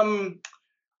like, I'm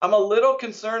a little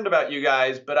concerned about you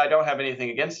guys, but I don't have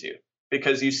anything against you,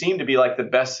 because you seem to be like the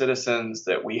best citizens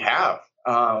that we have.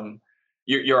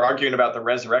 You're arguing about the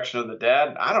resurrection of the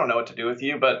dead. I don't know what to do with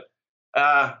you, but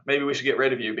maybe we should get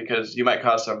rid of you because you might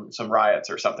cause some riots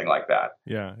or something like that.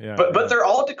 But they're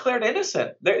all declared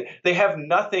innocent. They have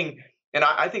nothing, and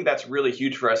I think that's really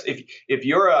huge for us. If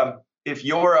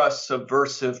you're a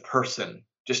subversive person,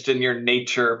 just in your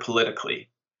nature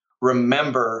politically,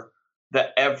 remember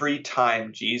that every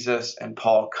time Jesus and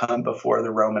Paul come before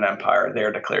the Roman Empire, they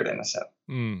are declared innocent.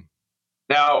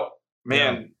 Now,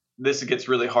 this gets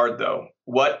really hard, though.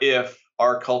 What if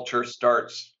our culture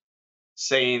starts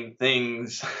saying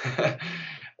things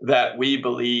that we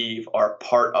believe are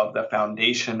part of the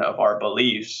foundation of our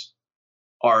beliefs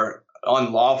are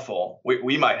unlawful?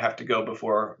 We might have to go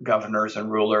before governors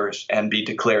and rulers and be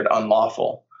declared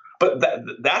unlawful. But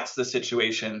that's the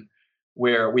situation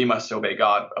where we must obey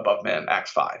God above men,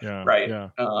 Acts 5, right? Yeah.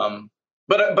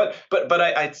 But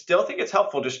I still think it's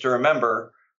helpful just to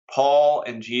remember Paul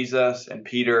and Jesus and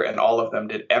Peter and all of them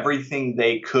did everything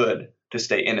they could to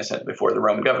stay innocent before the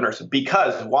Roman governors.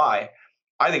 Because why?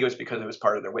 I think it was because it was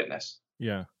part of their witness.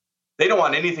 Yeah. They don't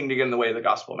want anything to get in the way of the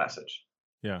gospel message.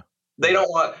 Yeah. They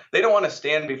don't want to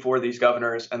stand before these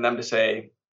governors and them to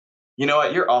say, you know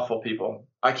what, you're awful people.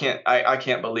 I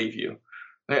can't believe you.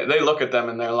 They look at them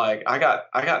and they're like, I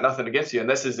got nothing against you. And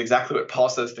this is exactly what Paul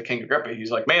says to King Agrippa.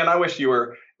 He's like, man, I wish you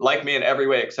were like me in every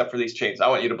way except for these chains. I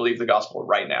want you to believe the gospel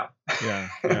right now.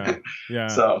 Yeah.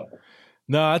 So.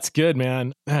 No, that's good,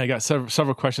 man. I got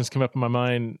several questions come up in my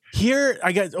mind here.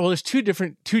 There's two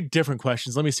different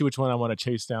questions. Let me see which one I want to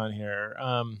chase down here.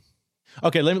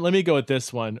 Okay, let me go with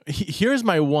this one. Here's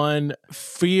my one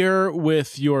fear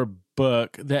with your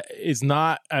book that is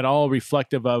not at all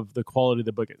reflective of the quality of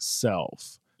the book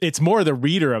itself. It's more the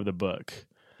reader of the book.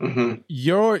 Mm-hmm.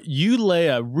 You lay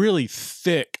a really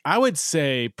thick, I would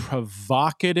say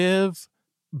provocative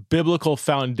biblical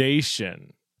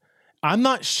foundation. I'm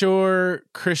not sure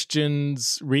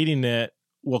Christians reading it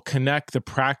will connect the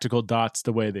practical dots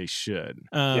the way they should.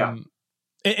 And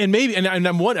maybe, and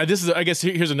I'm wondering, I guess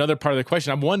here's another part of the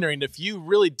question. I'm wondering if you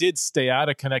really did stay out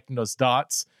of connecting those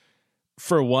dots.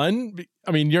 For one,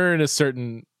 I mean, you're in a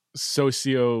certain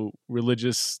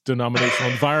socio-religious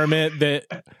denominational environment that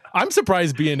I'm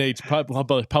surprised B&H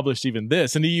published even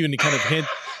this. And you even kind of hint,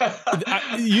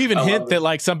 that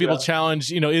like some people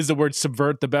challenge, is the word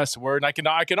subvert the best word? And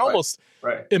I can almost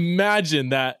imagine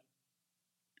that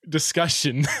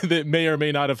discussion that may or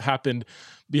may not have happened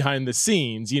behind the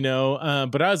scenes,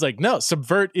 but I was like, no,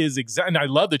 subvert is exact. And I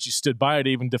love that you stood by it,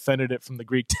 even defended it from the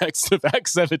Greek text of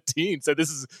Acts 17. So this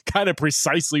is kind of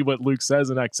precisely what Luke says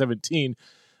in Acts 17.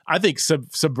 I think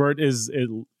subvert is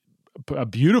a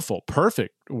beautiful,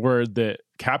 perfect word that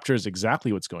captures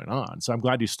exactly what's going on. So I'm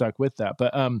glad you stuck with that.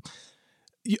 But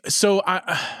so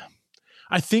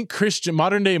I think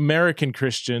modern day American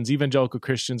Christians, evangelical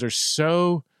Christians, are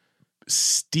so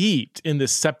steeped in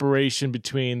this separation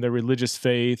between their religious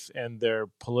faith and their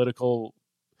political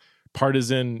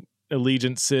partisan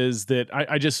allegiances that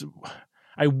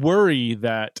I worry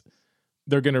that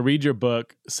they're going to read your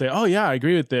book, say, oh yeah, I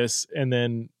agree with this, and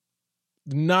then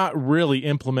not really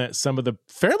implement some of the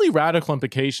fairly radical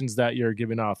implications that you're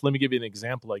giving off. Let me give you an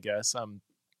example, I guess.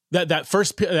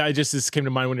 This came to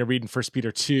mind when you're reading 1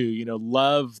 Peter 2,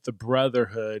 love the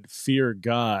brotherhood, fear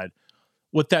God.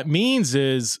 What that means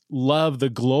is love the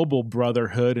global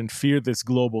brotherhood and fear this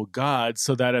global God,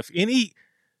 so that if any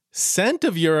scent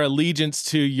of your allegiance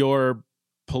to your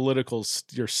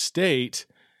your state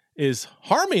is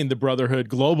harming the brotherhood,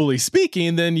 globally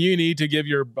speaking, then you need to give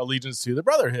your allegiance to the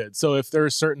brotherhood. So if there are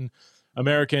certain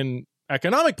American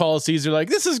economic policies, you're like,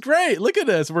 this is great. Look at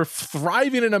this. We're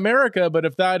thriving in America. But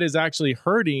if that is actually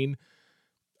hurting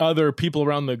other people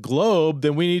around the globe,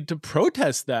 then we need to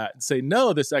protest that and say,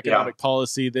 no, this economic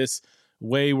policy, this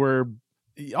way we're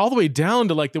all the way down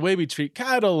to like the way we treat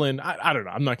cattle. And I don't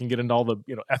know, I'm not gonna get into all the,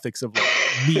 ethics of like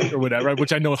meat or whatever,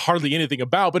 which I know hardly anything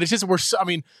about, but it's just,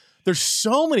 there's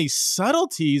so many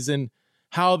subtleties in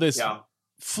how this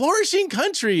flourishing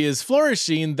country is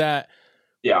flourishing that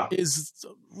is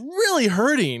really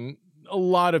hurting a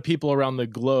lot of people around the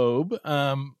globe.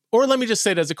 Or let me just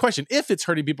say it as a question. If it's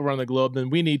hurting people around the globe, then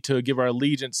we need to give our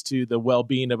allegiance to the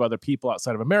well-being of other people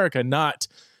outside of America, not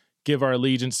give our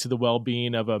allegiance to the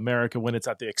well-being of America when it's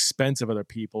at the expense of other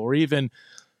people. Or even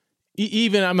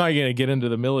I'm not going to get into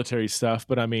the military stuff,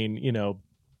 but I mean,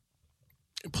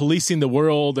 policing the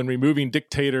world and removing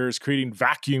dictators, creating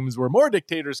vacuums where more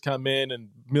dictators come in and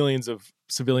millions of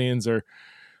civilians are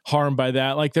harmed by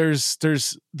that. Like there's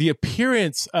the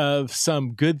appearance of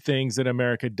some good things that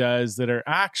America does that are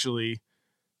actually,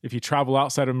 if you travel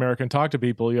outside of America and talk to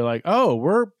people, you're like,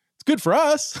 oh, it's good for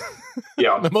us.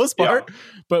 Yeah. For the most part.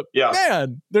 But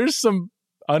man, there's some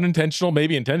unintentional,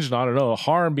 maybe intentional, I don't know,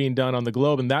 harm being done on the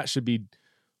globe. And that should be,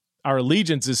 our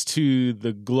allegiance is to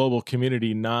the global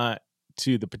community, not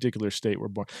to the particular state we're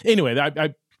born. Anyway, every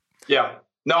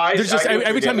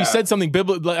time you said something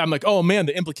biblical, I'm like, oh man,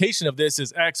 the implication of this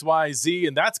is X, Y, Z,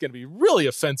 and that's going to be really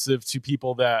offensive to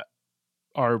people that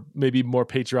are maybe more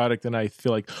patriotic than I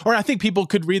feel like. Or I think people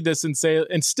could read this and say,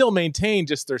 and still maintain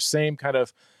just their same kind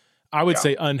of, I would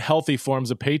say, unhealthy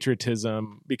forms of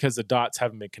patriotism because the dots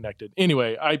haven't been connected.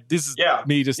 Anyway, this is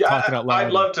me just talking out loud.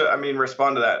 I'd love to,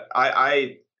 respond to that.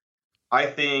 I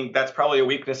think that's probably a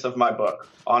weakness of my book,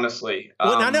 honestly.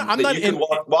 Well, I'm not you could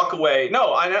walk away.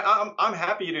 No, I'm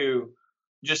happy to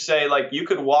just say, like, you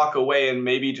could walk away and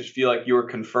maybe just feel like you were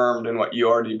confirmed in what you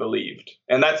already believed.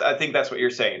 And I think that's what you're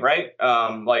saying, right?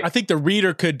 I think the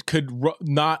reader could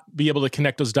not be able to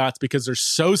connect those dots because they're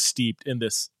so steeped in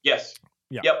this. Yes.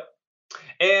 Yeah. Yep.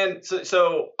 And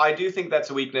so I do think that's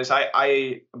a weakness.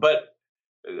 But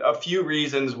a few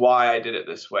reasons why I did it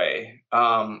this way.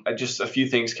 Just a few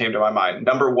things came to my mind.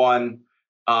 Number one,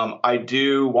 I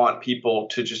do want people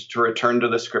to return to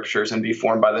the scriptures and be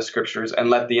formed by the scriptures and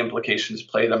let the implications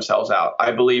play themselves out.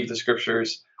 I believe the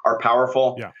scriptures are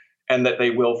powerful and that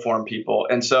they will form people.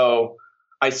 And so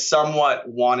I somewhat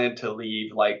wanted to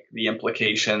leave like the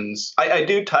implications. I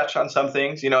do touch on some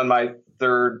things, in my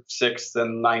 3rd, 6th,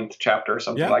 and 9th chapter or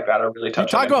something like that. I really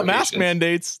touch on about mask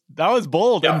mandates. That was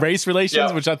bold. And race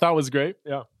relations, which I thought was great.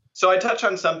 Yeah. So I touch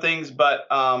on some things, but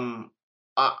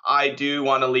I do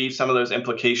want to leave some of those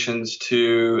implications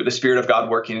to the Spirit of God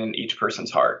working in each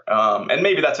person's heart. And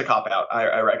maybe that's a cop-out.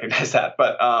 I recognize that.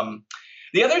 But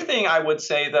the other thing I would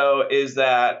say, though, is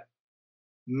that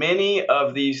many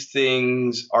of these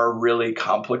things are really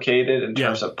complicated in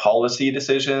terms of policy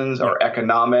decisions or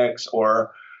economics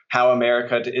or how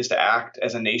America is to act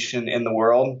as a nation in the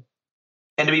world.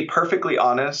 And to be perfectly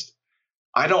honest,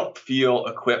 I don't feel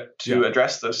equipped to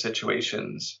address those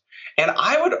situations. And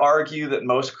I would argue that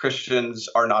most Christians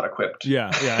are not equipped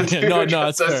to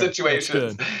address those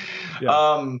situations.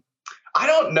 I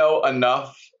don't know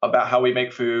enough about how we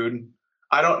make food.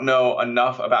 I don't know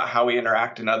enough about how we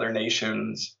interact in other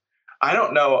nations. I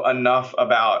don't know enough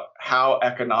about how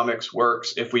economics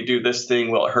works. If we do this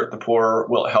thing, will it hurt the poor?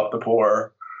 Will it help the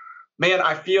poor? Man,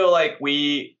 I feel like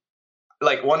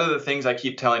one of the things I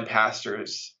keep telling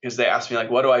pastors is they ask me, like,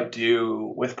 what do I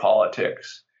do with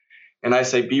politics? And I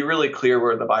say, be really clear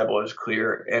where the Bible is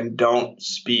clear and don't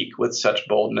speak with such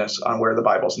boldness on where the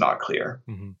Bible's not clear.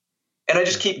 Mm-hmm. And I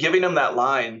just keep giving them that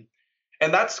line.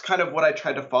 And that's kind of what I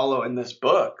tried to follow in this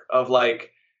book of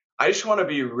like, I just want to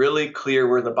be really clear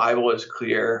where the Bible is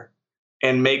clear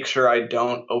and make sure I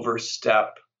don't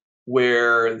overstep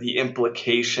where the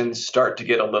implications start to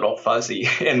get a little fuzzy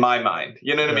in my mind.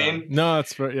 You know what I mean? No,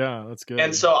 that's good.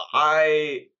 And so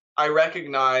I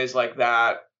recognize like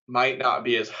that might not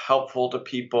be as helpful to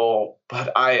people,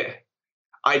 but I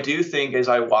do think as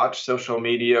I watch social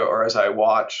media or as I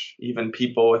watch even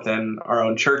people within our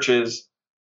own churches,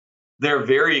 they're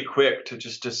very quick to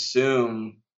just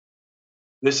assume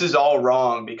this is all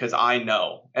wrong because I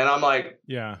know. And I'm like,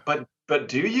 yeah, but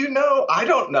do you know? I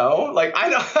don't know. Like I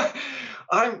know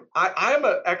I'm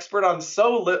an expert on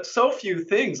so few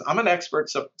things. I'm an expert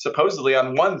supposedly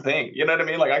on one thing. You know what I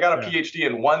mean? Like I got a PhD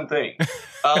in one thing.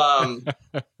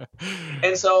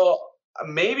 And so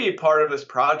maybe part of this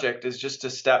project is just to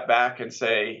step back and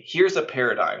say, here's a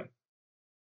paradigm.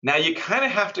 Now you kind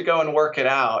of have to go and work it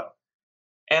out.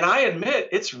 And I admit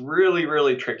it's really,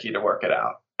 really tricky to work it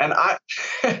out. And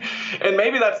and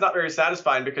maybe that's not very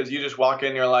satisfying because you just walk in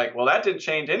and you're like, well, that didn't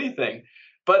change anything.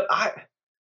 But I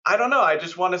don't know. I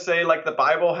just want to say like the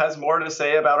Bible has more to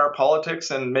say about our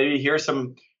politics, and maybe here's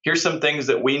some things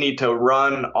that we need to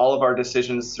run all of our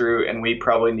decisions through, and we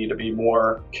probably need to be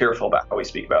more careful about how we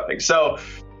speak about things. So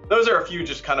those are a few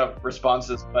just kind of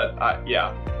responses, but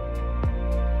yeah.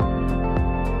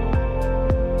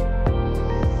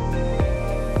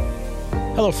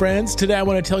 Hello, friends. Today I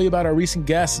want to tell you about our recent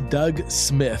guest, Doug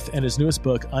Smith, and his newest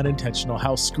book, Unintentional: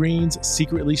 How Screens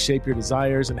Secretly Shape Your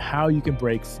Desires and How You Can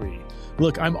Break Free.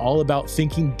 Look, I'm all about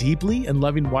thinking deeply and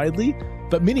loving widely,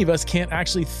 but many of us can't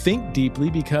actually think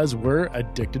deeply because we're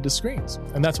addicted to screens.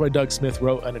 And that's why Doug Smith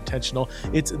wrote Unintentional.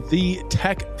 It's the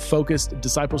tech-focused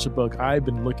discipleship book I've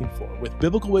been looking for. With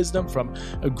biblical wisdom from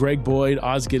Greg Boyd,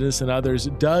 Oz Guinness, and others,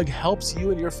 Doug helps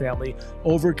you and your family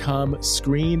overcome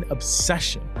screen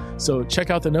obsession. So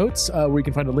check out the notes where you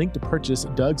can find a link to purchase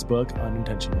Doug's book,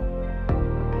 Unintentional.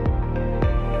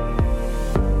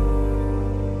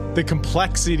 The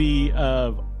complexity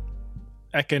of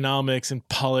economics and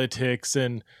politics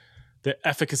and the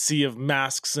efficacy of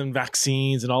masks and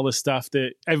vaccines and all this stuff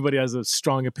that everybody has a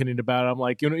strong opinion about. I'm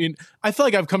like, I feel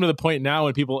like I've come to the point now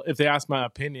when people, if they ask my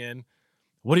opinion,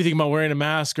 what do you think about wearing a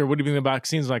mask or what do you think about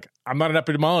vaccines? Like, I'm not an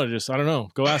epidemiologist. I don't know.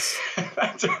 Go ask.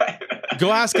 That's right.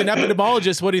 Go ask an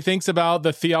epidemiologist what he thinks about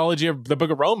the theology of the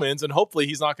book of Romans, and hopefully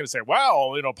he's not going to say,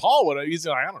 "Wow, Paul." He's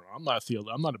like, I don't know. I'm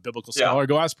not a biblical scholar. Yeah.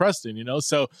 Go ask Preston.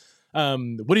 So,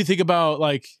 what do you think about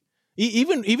like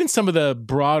even some of the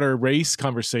broader race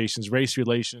conversations, race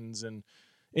relations, and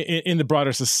in the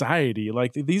broader society?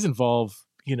 Like these involve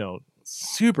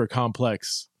super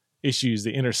complex issues,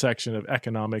 the intersection of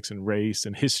economics and race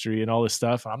and history and all this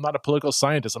stuff. I'm not a political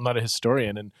scientist. I'm not a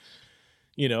historian, and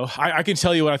I can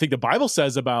tell you what I think the Bible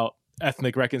says about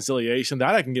ethnic reconciliation.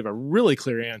 That I can give a really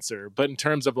clear answer. But in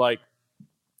terms of like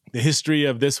the history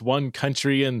of this one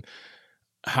country and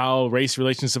how race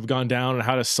relations have gone down and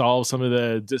how to solve some of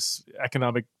the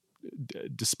economic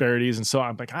disparities and so on,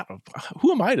 I'm like,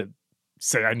 who am I to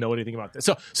say I know anything about this?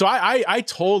 So I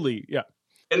totally, yeah.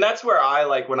 And that's where I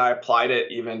like when I applied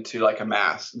it even to like the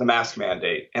mask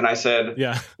mandate. And I said,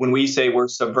 when we say we're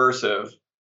subversive,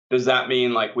 does that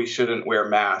mean like we shouldn't wear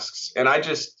masks? And I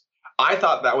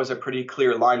thought that was a pretty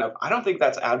clear line of, I don't think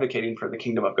that's advocating for the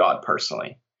kingdom of God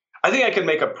personally. I think I can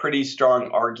make a pretty strong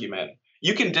argument.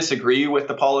 You can disagree with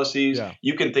the policies. Yeah.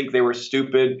 You can think they were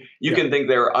stupid. You can think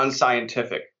they were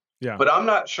unscientific. Yeah. But I'm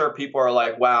not sure people are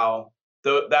like, wow,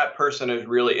 that person is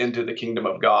really into the kingdom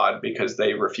of God because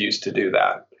they refuse to do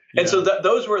that. Yeah. And so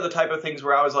those were the type of things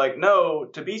where I was like, no,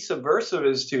 to be subversive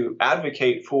is to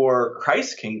advocate for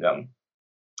Christ's kingdom.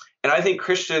 And I think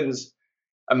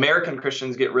American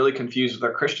Christians get really confused with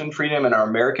our Christian freedom and our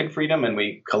American freedom, and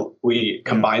we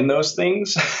combine those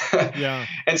things. Yeah.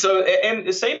 And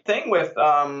the same thing with,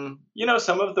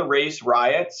 some of the race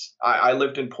riots. I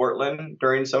lived in Portland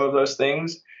during some of those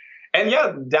things. And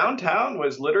yeah, downtown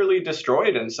was literally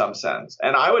destroyed in some sense.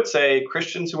 And I would say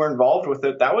Christians who were involved with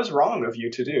it, that was wrong of you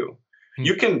to do.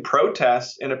 You can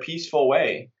protest in a peaceful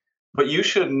way, but you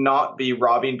should not be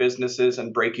robbing businesses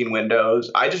and breaking windows.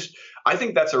 I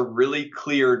think that's a really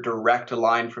clear, direct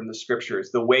line from the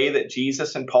scriptures. The way that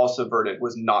Jesus and Paul subverted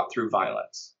was not through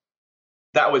violence.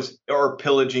 Or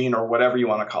pillaging or whatever you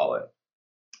want to call it.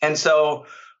 And so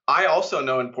I also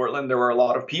know in Portland, there were a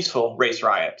lot of peaceful race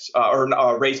riots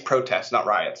or race protests, not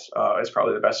riots, is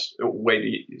probably the best way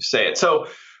to say it. So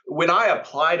when I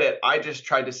applied it, I just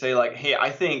tried to say like, hey,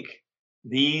 I think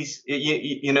these,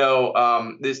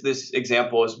 this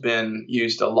example has been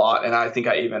used a lot, and I think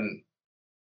I even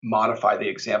modify the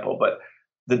example, but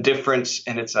the difference,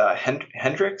 and it's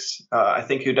Hendricks, I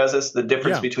think, who does this, the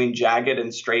difference between jagged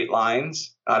and straight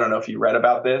lines. I don't know if you read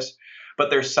about this, but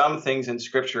there's some things in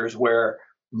scriptures where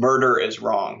murder is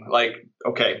wrong. Like,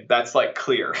 okay, that's like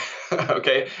clear.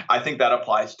 Okay. I think that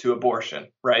applies to abortion,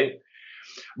 right?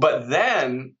 But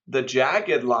then the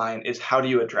jagged line is, how do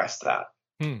you address that?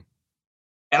 Hmm.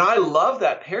 And I love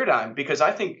that paradigm, because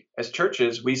I think as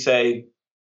churches, we say,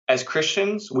 as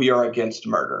Christians, we are against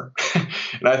murder.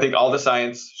 And I think all the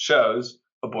science shows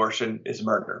abortion is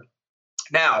murder.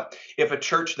 Now, if a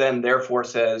church then therefore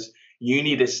says you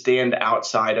need to stand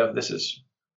outside of, this is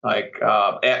like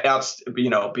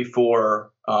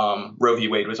before Roe v.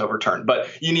 Wade was overturned, but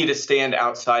you need to stand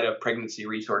outside of pregnancy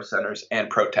resource centers and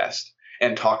protest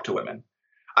and talk to women,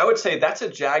 I would say that's a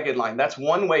jagged line. That's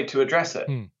one way to address it.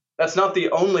 Hmm. That's not the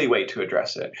only way to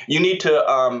address it. You need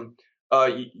to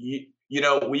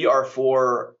we are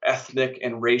for ethnic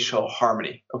and racial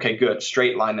harmony. Okay, good.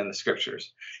 Straight line in the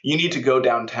scriptures. You need to go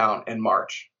downtown and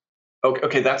march.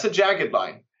 Okay, that's a jagged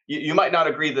line. You might not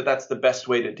agree that that's the best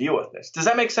way to deal with this. Does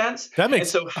that make sense? That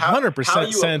makes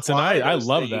 100% sense. And I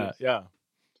love things, that. Yeah.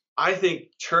 I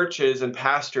think churches and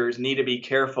pastors need to be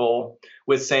careful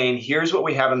with saying, here's what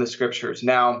we have in the scriptures.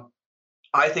 Now,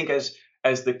 I think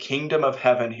as the kingdom of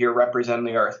heaven here representing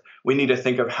the earth, we need to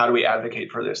think of how do we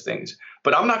advocate for those things.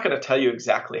 But I'm not going to tell you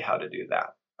exactly how to do that.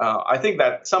 I think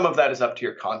that some of that is up to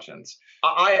your conscience.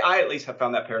 I at least have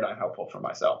found that paradigm helpful for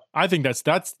myself. I think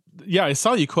that's yeah. I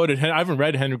saw you quoted. I haven't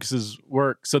read Hendricks's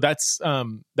work, so that's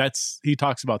he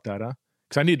talks about that, huh?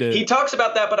 Because I need to. He talks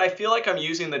about that, but I feel like I'm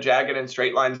using the jagged and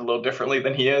straight lines a little differently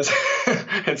than he is,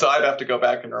 and so I'd have to go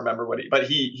back and remember what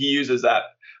he uses that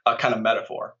kind of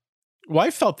metaphor. Well, I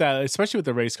felt that, especially with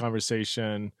the race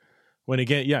conversation, when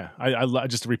again, yeah, I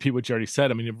just to repeat what you already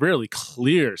said. I mean, a really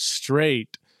clear,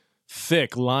 straight,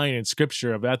 thick line in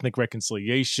scripture of ethnic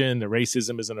reconciliation. The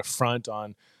racism is an affront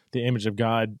on the image of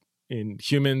God in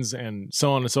humans, and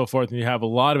so on and so forth. And you have a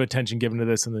lot of attention given to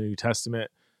this in the New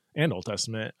Testament and Old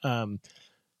Testament.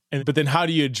 But then how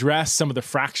do you address some of the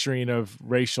fracturing of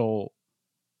race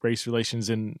relations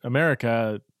in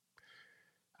America?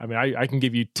 I mean, I can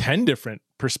give you 10 different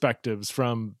perspectives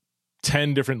from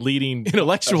 10 different leading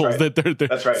intellectuals.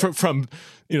 That's right. From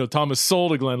Thomas Sowell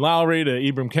to Glenn Lowry to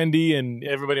Ibram Kendi and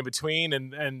everybody in between.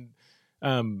 And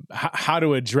how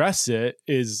to address it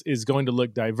is going to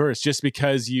look diverse. Just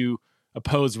because you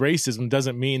oppose racism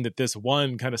doesn't mean that this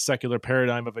one kind of secular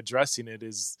paradigm of addressing it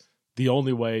is the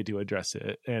only way to address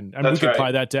it. And we can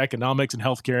apply that to economics and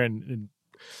healthcare and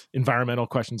environmental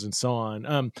questions and so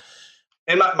on.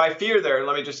 And my fear there,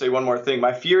 let me just say one more thing.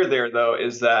 My fear there, though,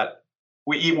 is that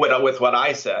with what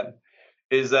I said,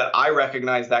 is that I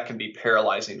recognize that can be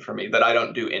paralyzing for me, that I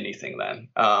don't do anything then.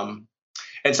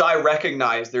 And so I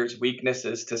recognize there's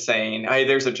weaknesses to saying, hey,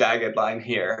 there's a jagged line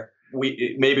here.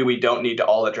 Maybe we don't need to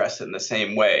all address it in the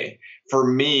same way. For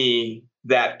me,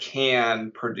 that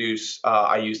can produce,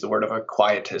 I use the word of a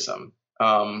quietism,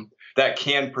 that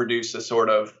can produce a sort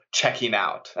of checking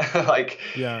out.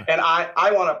 And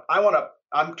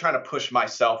I'm trying to push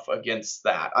myself against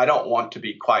that. I don't want to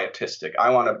be quietistic. I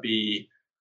want to be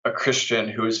a Christian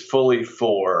who is fully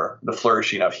for the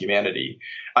flourishing of humanity.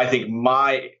 I think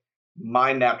my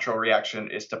natural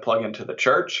reaction is to plug into the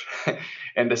church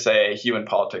and to say human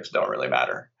politics don't really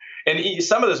matter. And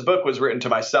some of this book was written to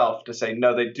myself to say,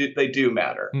 no, they do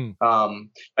matter.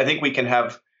 I think we can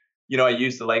have, I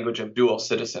use the language of dual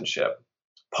citizenship.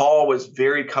 Paul was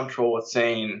very comfortable with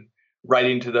saying,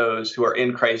 writing to those who are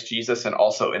in Christ Jesus and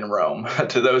also in Rome,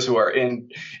 to those who are in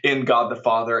God the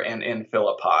Father and in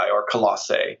Philippi or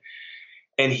Colossae.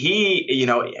 And he,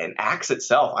 in Acts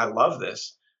itself, I love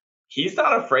this. He's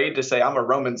not afraid to say, I'm a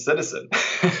Roman citizen.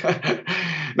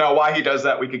 Now, why he does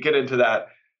that, we could get into that.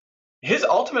 His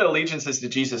ultimate allegiance is to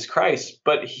Jesus Christ,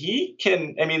 but he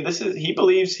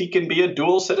believes he can be a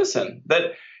dual citizen,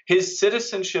 that his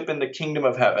citizenship in the kingdom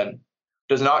of heaven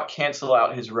does not cancel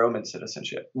out his Roman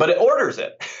citizenship, but it orders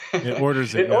it. It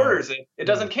orders it. Orders it. It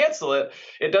doesn't cancel it.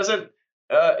 It doesn't,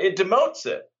 it demotes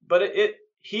it, but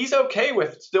he's okay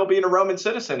with still being a Roman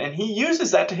citizen, and he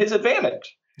uses that to his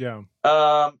advantage. Yeah.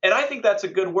 And I think that's a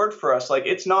good word for us. Like,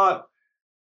 it's not,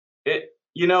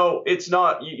 you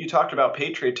talked about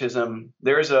patriotism.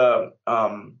 There's a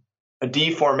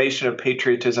deformation of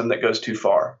patriotism that goes too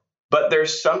far, but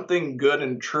there's something good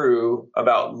and true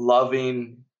about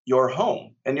loving your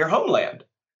home and your homeland.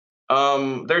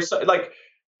 There's like,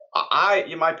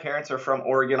 my parents are from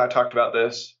Oregon. I talked about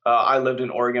this. I lived in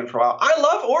Oregon for a while. I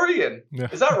love Oregon. Yeah.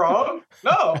 Is that wrong?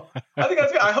 No, I think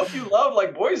that's good. I hope you love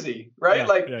like Boise, right?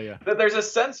 That there's a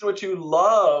sense in which you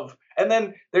love, and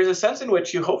then there's a sense in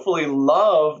which you hopefully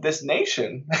love this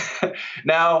nation.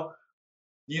 Now,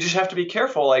 you just have to be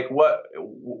careful. Like,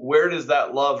 where does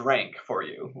that love rank for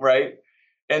you, right?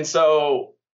 And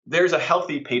so there's a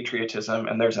healthy patriotism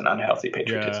and there's an unhealthy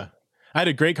patriotism. Yeah. I had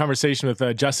a great conversation with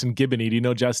Justin Giboney. Do you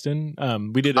know Justin?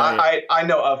 We did. I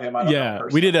know of him. I don't know him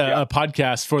personally. We did a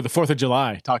podcast for the 4th of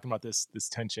July talking about this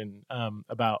tension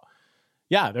about.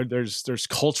 Yeah, there's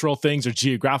cultural things, there's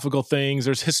geographical things,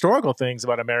 there's historical things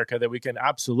about America that we can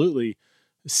absolutely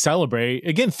celebrate.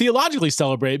 Again, theologically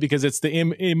celebrate, because it's the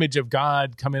image of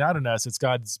God coming out in us. It's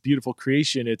God's beautiful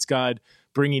creation. It's God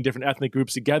bringing different ethnic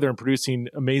groups together and producing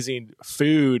amazing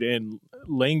food and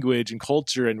language and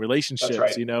culture and relationships. That's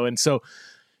right. You know, and so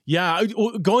yeah,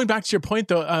 going back to your point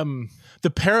though, the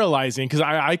paralyzing, because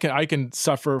I can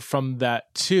suffer from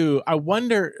that too. I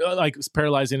wonder, like, it's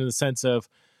paralyzing in the sense of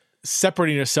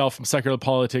separating yourself from secular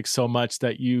politics so much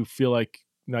that you feel like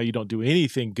now you don't do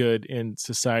anything good in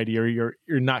society, or you're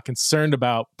not concerned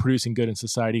about producing good in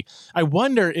society. I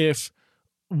wonder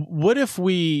what if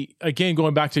we, again,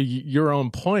 going back to your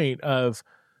own point of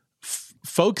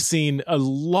focusing a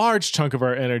large chunk of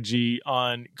our energy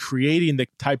on creating the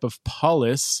type of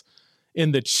polis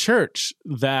in the church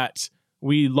that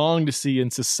we long to see in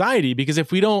society, because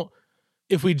if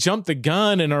we jump the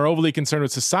gun and are overly concerned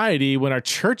with society when our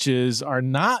churches are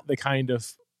not the kind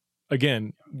of,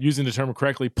 again, using the term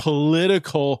correctly,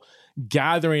 political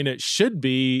gathering it should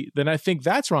be, then I think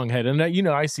that's wrongheaded. And, you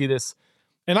know, I see this,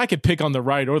 and I could pick on the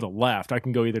right or the left. I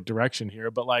can go either direction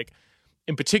here. But, like,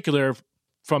 in particular,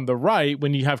 from the right,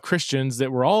 when you have Christians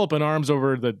that were all up in arms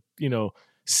over the, you know,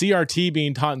 CRT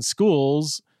being taught in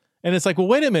schools. And it's like, well,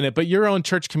 wait a minute, but your own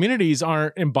church communities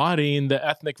aren't embodying the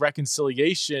ethnic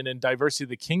reconciliation and diversity of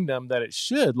the kingdom that it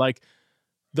should. Like,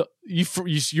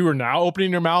 you are now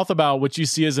opening your mouth about what you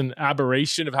see as an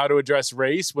aberration of how to address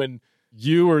race, when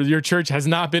you or your church has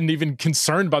not been even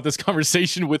concerned about this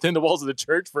conversation within the walls of the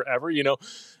church forever, you know?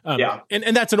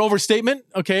 And that's an overstatement.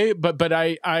 Okay. But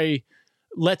I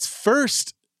let's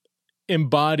first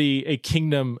embody a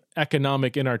kingdom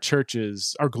economic in our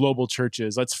churches, our global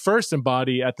churches. Let's first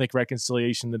embody ethnic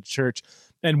reconciliation in the church.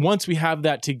 And once we have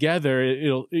that together,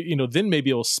 it'll, you know, then maybe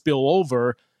it'll spill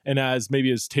over. And as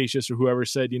Tatius or whoever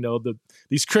said, you know,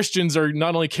 these Christians are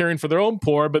not only caring for their own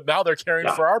poor, but now they're caring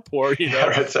for our poor, you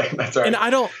know? That's right.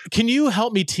 And can you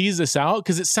help me tease this out?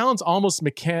 Because it sounds almost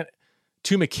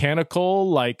too mechanical.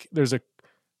 Like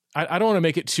I don't want to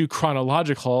make it too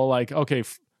chronological. Like, okay,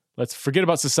 let's forget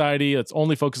about society. Let's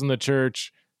only focus on the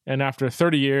church. And after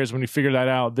 30 years, when we figure that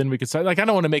out, then we could say, like, I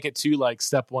don't want to make it too like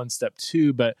step 1, step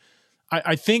 2, but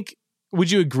I think,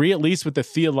 would you agree at least with the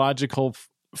theological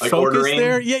focus ordering,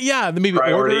 there? Yeah. Maybe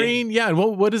priority. Ordering. Yeah.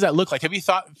 What does that look like? Have you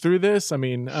thought through this? I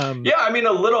mean, a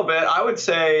little bit. I would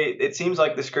say it seems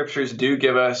like the scriptures do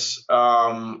give us,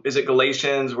 is it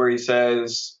Galatians where he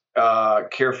says,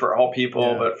 care for all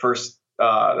people, but first,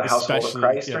 the household of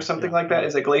Christ or something like that.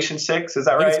 Is it Galatians 6? Is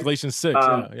that right? It's Galatians 6.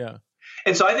 Yeah.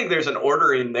 And so I think there's an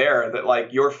ordering there that,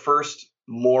 like, your first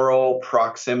moral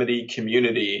proximity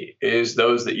community is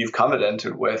those that you've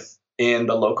covenanted with in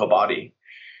the local body.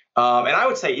 And I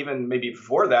would say even maybe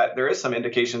before that, there is some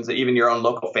indications that even your own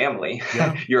local family,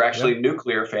 you're actually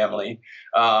nuclear family.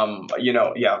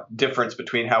 Difference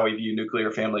between how we view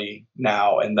nuclear family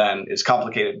now and then is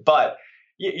complicated. But,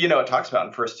 you know, it talks about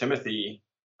in 1 Timothy,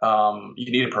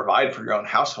 you need to provide for your own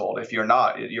household. If you're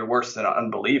not, you're worse than an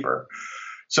unbeliever.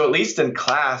 So at least in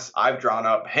class, I've drawn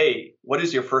up, hey, what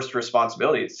is your first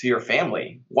responsibility? It's to your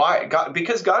family. Why?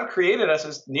 Because God created us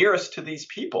as nearest to these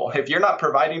people. If you're not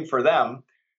providing for them,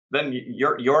 then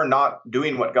you're not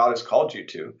doing what God has called you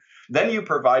to. Then you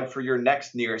provide for your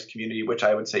next nearest community, which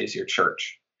I would say is your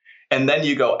church. And then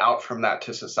you go out from that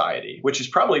to society, which is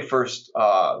probably first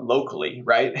locally,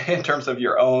 right? In terms of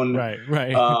your own.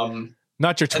 Right.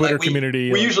 Not your Twitter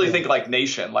community. We usually think like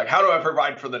nation, like, how do I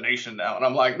provide for the nation now? And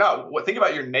I'm like, no, think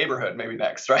about your neighborhood maybe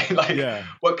next, right? Like,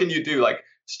 what can you do? Like,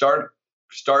 start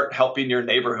helping your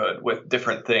neighborhood with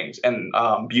different things and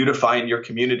beautifying your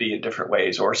community in different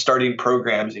ways, or starting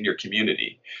programs in your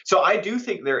community. So I do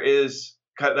think there is,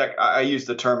 I use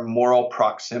the term moral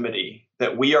proximity,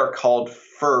 that we are called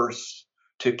first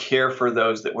to care for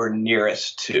those that we're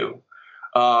nearest to.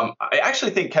 I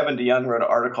actually think Kevin DeYoung wrote an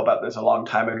article about this a long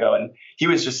time ago, and he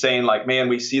was just saying, like, man,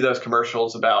 we see those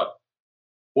commercials about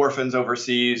orphans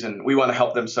overseas and we want to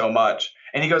help them so much.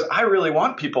 And he goes, I really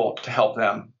want people to help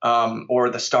them, or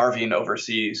the starving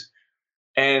overseas.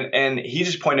 And he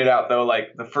just pointed out, though,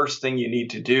 like, the first thing you need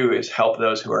to do is help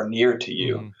those who are near to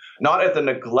you, not at the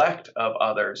neglect of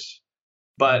others,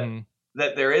 but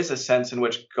that there is a sense in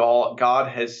which God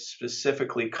has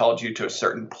specifically called you to a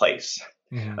certain place.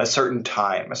 A certain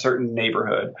time, a certain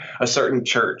neighborhood, a certain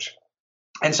church.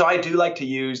 And so I do like to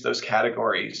use those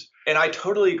categories. And I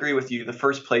totally agree with you. The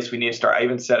first place we need to start, I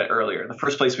even said it earlier, the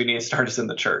first place we need to start is in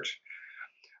the church.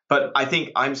 but I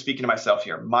think I'm speaking to myself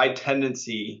here. My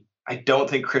tendency, I don't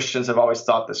think Christians have always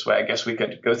thought this way. I guess we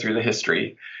could go through the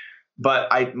history, but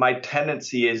my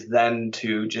tendency is then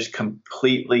to just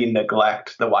completely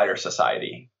neglect the wider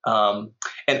society. And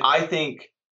I think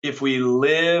if we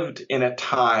lived in a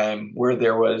time where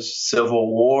there was civil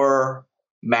war,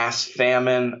 mass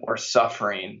famine, or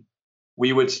suffering,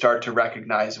 we would start to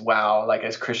recognize, wow, like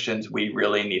as Christians, we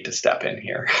really need to step in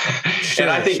here. Sure,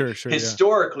 and I think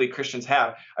historically Christians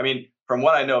have. I mean, from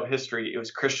what I know of history, it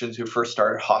was Christians who first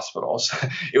started hospitals.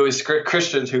 It was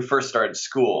Christians who first started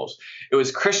schools. It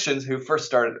was Christians who first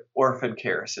started orphan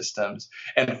care systems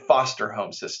and foster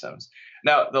home systems.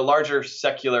 Now, the larger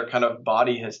secular kind of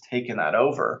body has taken that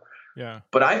over. Yeah.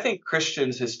 But I think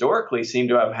Christians historically seem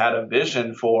to have had a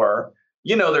vision for,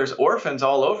 there's orphans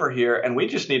all over here, and we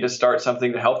just need to start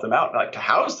something to help them out, like to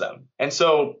house them. And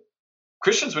so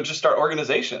Christians would just start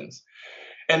organizations.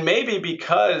 And maybe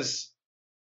because,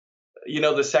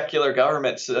 the secular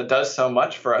government does so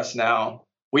much for us now,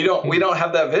 we don't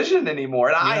have that vision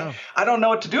anymore. And I don't know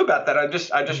what to do about that. I'm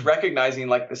just recognizing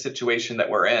like the situation that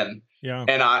we're in. Yeah.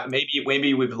 And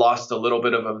maybe we've lost a little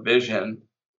bit of a vision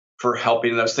for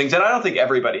helping those things. And I don't think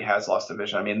everybody has lost a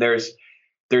vision. I mean, there's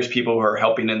people who are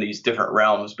helping in these different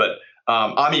realms, but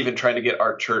I'm even trying to get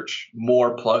our church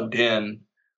more plugged in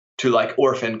to like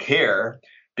orphan care,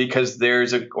 because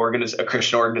there's a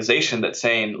Christian organization that's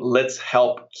saying, let's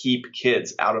help keep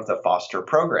kids out of the foster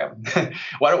program.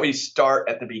 Why don't we start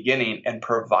at the beginning and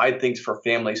provide things for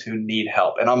families who need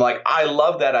help? And I'm like, I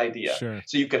love that idea. Sure.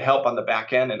 So you could help on the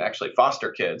back end and actually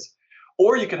foster kids,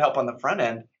 or you could help on the front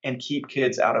end and keep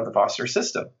kids out of the foster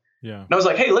system. Yeah. And I was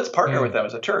like, hey, let's partner with them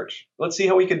as a church. Let's see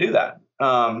how we can do that.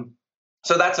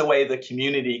 So that's a way the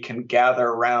community can gather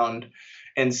around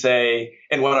and say,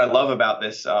 and what I love about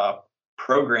this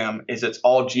program is it's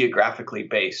all geographically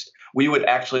based. We would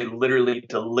actually literally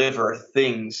deliver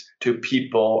things to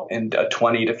people in a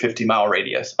 20 to 50 mile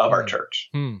radius of our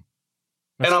church. And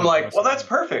I'm like, well, that's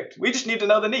perfect. We just need to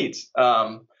know the needs.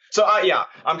 So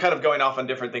I'm kind of going off on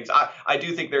different things. I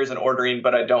do think there's an ordering,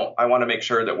 but I want to make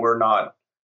sure that we're not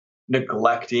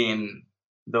neglecting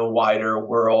the wider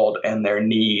world and their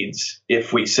needs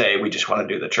if we say we just want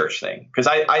to do the church thing. Because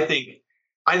I think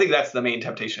that's the main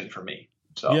temptation for me.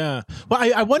 So yeah. Well,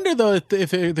 I wonder though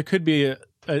if there could be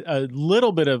a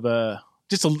little bit of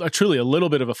truly a little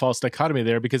bit of a false dichotomy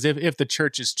there, because if the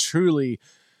church is truly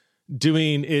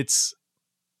doing its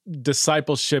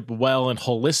discipleship well and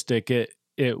holistic,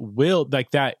 it will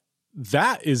like that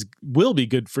will be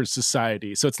good for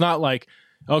society. So it's not like,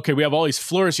 okay, we have all these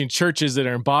flourishing churches that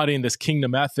are embodying this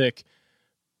kingdom ethic,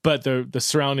 but the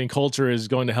surrounding culture is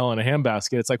going to hell in a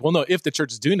handbasket. It's like, well, no, if the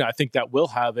church is doing that, I think that will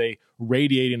have a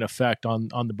radiating effect on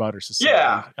the broader society.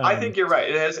 Yeah, I think you're right.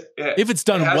 It has, if it's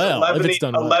done well,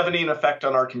 a leavening effect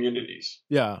on our communities.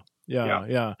 Yeah.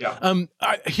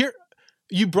 Here,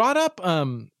 you brought up,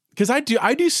 because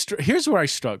here's where I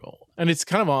struggle, and it's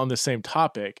kind of on the same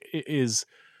topic, is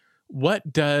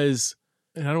what does,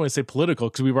 and I don't want to say political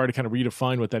because we've already kind of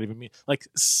redefined what that even means, like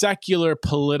secular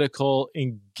political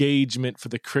engagement for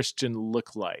the Christian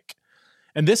look like?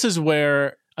 And this is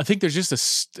where I think there's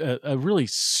just a really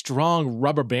strong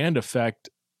rubber band effect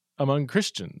among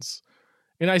Christians.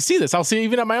 And I see this. I'll see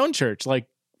even at my own church. Like,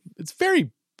 it's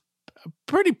pretty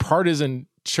partisan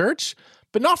church,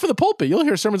 but not for the pulpit. You'll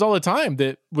hear sermons all the time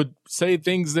that would say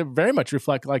things that very much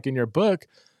reflect like in your book.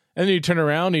 And then you turn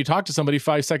around and you talk to somebody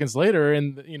 5 seconds later,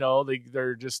 and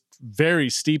they're just very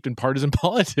steeped in partisan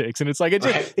politics. And it's like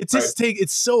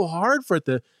it's so hard for it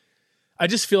to. I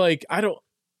just feel like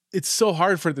it's so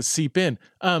hard for it to seep in.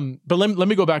 But let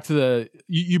me go back to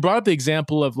you brought up the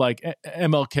example of like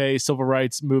MLK, civil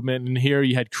rights movement, and here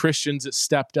you had Christians that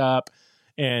stepped up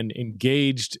and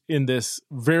engaged in this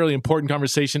very important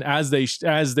conversation as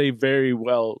they very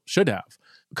well should have.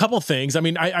 A couple of things. I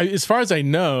mean, I as far as I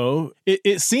know,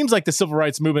 it seems like the civil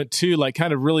rights movement too, like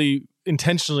kind of really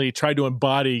intentionally tried to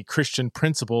embody Christian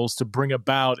principles to bring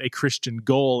about a Christian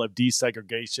goal of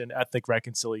desegregation, ethnic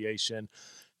reconciliation.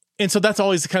 And so that's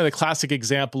always kind of the classic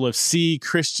example of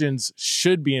Christians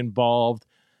should be involved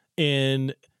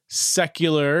in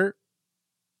secular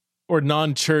or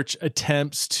non-church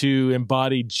attempts to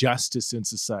embody justice in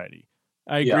society.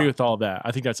 I agree with all that.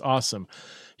 I think that's awesome.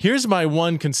 Here's my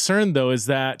one concern, though, is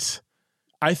that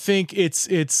I think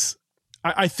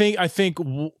I think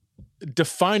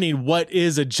defining what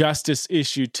is a justice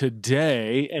issue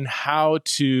today and how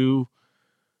to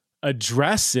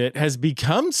address it has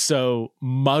become so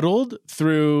muddled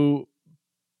through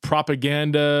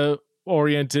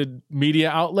propaganda-oriented media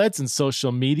outlets and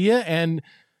social media and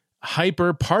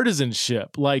hyper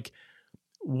partisanship. Like,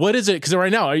 what is it? Because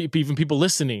right now, even people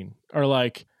listening are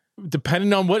like,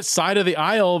 depending on what side of the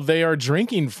aisle they are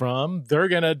drinking from, they're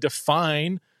going to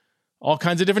define all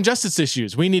kinds of different justice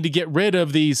issues. We need to get rid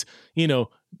of these,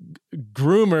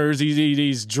 groomers,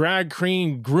 these drag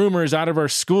queen groomers out of our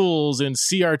schools and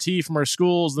CRT from our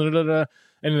schools. And on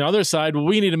the other side, well,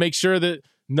 we need to make sure that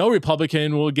no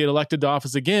Republican will get elected to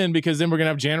office again, because then we're going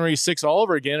to have January 6th all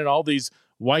over again. And all these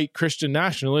white Christian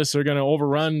nationalists are going to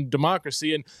overrun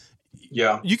democracy. And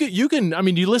yeah, you can, I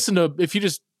mean, you listen to, if you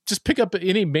just pick up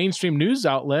any mainstream news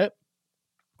outlet,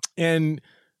 and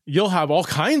you'll have all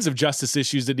kinds of justice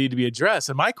issues that need to be addressed.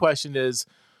 And my question is,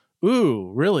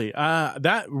 really?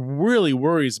 That really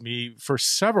worries me for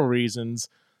several reasons.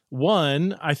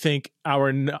 One, I think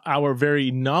our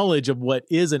very knowledge of what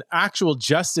is an actual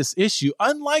justice issue,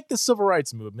 unlike the civil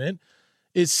rights movement,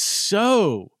 is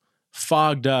so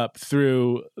fogged up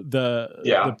through the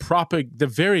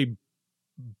very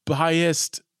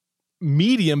biased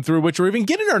medium through which we're even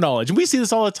getting our knowledge. And we see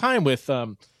this all the time with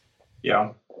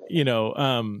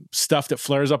stuff that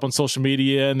flares up on social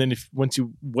media, and then once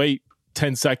you wait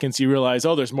 10 seconds, you realize,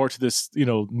 oh, there's more to this,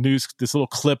 news, this little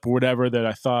clip or whatever that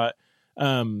I thought.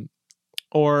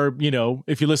 Or,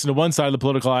 if you listen to one side of the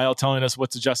political aisle telling us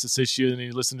what's a justice issue, and then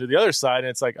you listen to the other side, and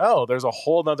it's like, oh, there's a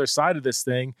whole other side of this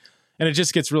thing, and it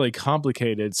just gets really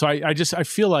complicated. So I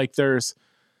feel like there's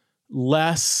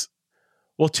less.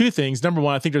 Well, two things. Number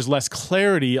one, I think there's less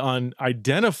clarity on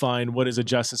identifying what is a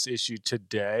justice issue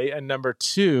today. And number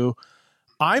two,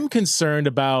 I'm concerned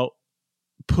about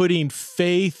putting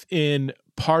faith in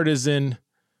partisan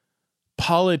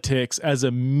politics as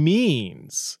a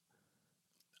means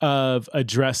of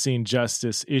addressing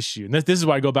justice issue. And this is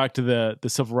why I go back to the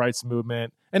civil rights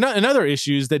movement and other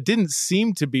issues that didn't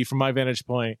seem to be, from my vantage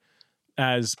point,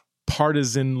 as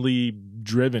partisanly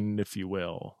driven, if you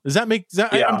will. Does that make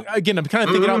sense? Yeah. I'm kind of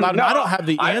thinking out loud. No, I don't have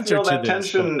the answer to that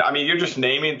tension. But I mean, you're just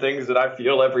naming things that I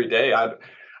feel every day. I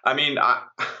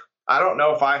don't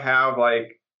know if I have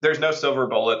there's no silver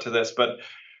bullet to this, but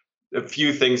a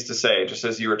few things to say, just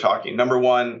as you were talking. Number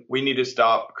one,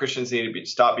 Christians need to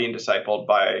stop being discipled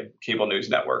by cable news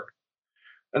network.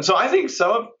 And so I think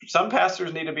some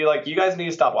pastors need to be like, you guys need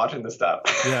to stop watching this stuff.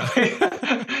 Yeah.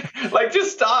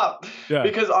 Just stop. Yeah.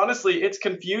 Because honestly, it's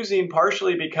confusing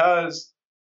partially because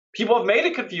people have made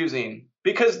it confusing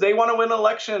because they want to win an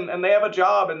election and they have a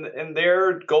job and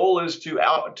their goal is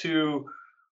to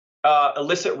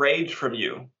elicit rage from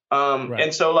you. Right.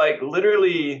 And so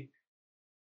literally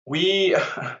we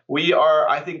are,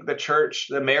 I think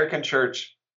the American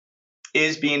church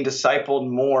is being discipled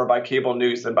more by cable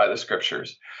news than by the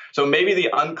scriptures. So maybe the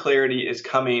unclarity is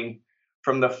coming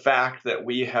from the fact that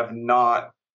we have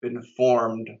not been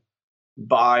formed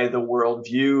by the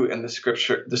worldview and the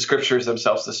scriptures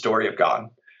themselves, the story of God.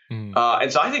 Mm.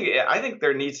 And so I think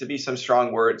there needs to be some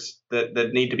strong words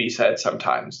that need to be said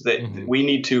sometimes, that we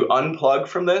need to unplug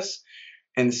from this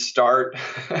and start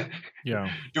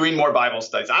doing more Bible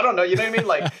studies. I don't know. You know what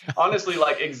I mean? Honestly,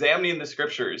 examining the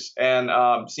scriptures and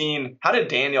seeing how did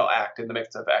Daniel act in the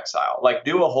midst of exile?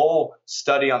 Do a whole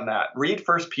study on that. Read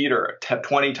 1 Peter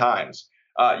 20 times.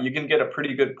 You can get a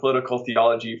pretty good political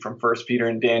theology from 1 Peter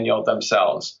and Daniel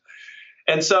themselves.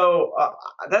 And so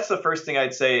that's the first thing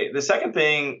I'd say. The second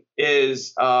thing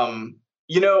is,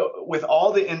 with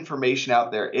all the information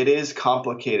out there, it is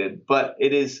complicated, but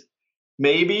it is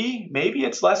maybe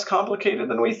it's less complicated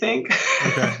than we think.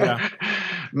 Okay, yeah.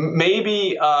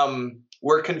 Maybe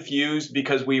we're confused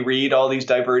because we read all these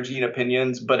diverging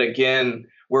opinions, but again,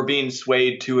 we're being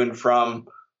swayed to and fro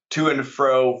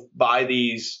by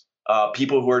these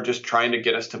people who are just trying to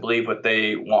get us to believe what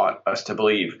they want us to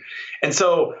believe. And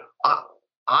so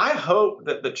I hope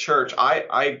that the church,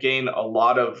 I gain a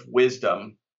lot of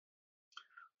wisdom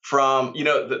from,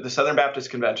 the Southern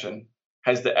Baptist Convention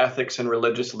has the Ethics and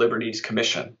Religious Liberties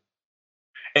Commission.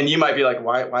 And you might be like,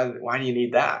 why do you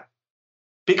need that?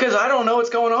 Because I don't know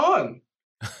what's going on.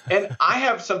 And I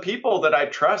have some people that I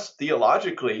trust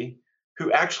theologically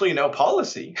who actually know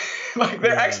policy,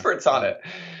 they're experts on it.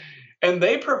 And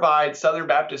they provide Southern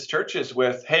Baptist churches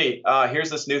with, hey,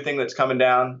 here's this new thing that's coming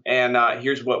down, and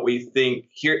here's what we think.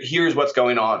 Here's what's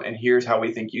going on, and here's how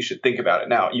we think you should think about it.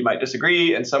 Now, you might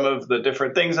disagree in some of the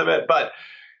different things of it, but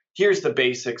here's the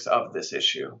basics of this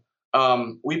issue.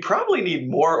 We probably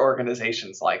need more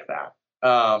organizations like that.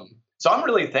 So I'm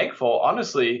really thankful,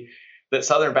 honestly, that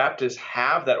Southern Baptists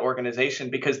have that organization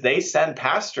because they send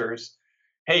pastors,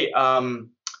 hey,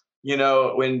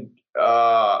 when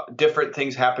different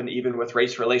things happen, even with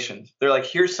race relations, they're like,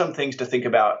 here's some things to think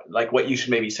about, what you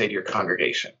should maybe say to your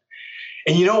congregation.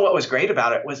 And what was great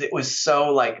about it was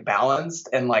so balanced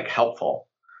and helpful,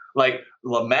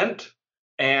 lament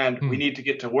and we need to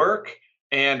get to work,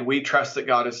 and we trust that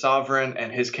God is sovereign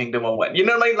and his kingdom will win. You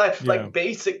know what I mean? Like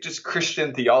basic just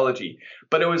Christian theology.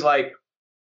 But it was like,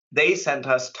 they sent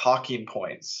us talking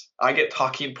points. I get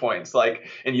talking points, like,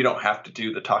 and you don't have to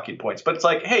do the talking points, but it's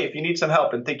like, hey, if you need some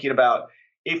help in thinking about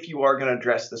if you are going to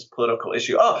address this political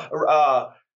issue.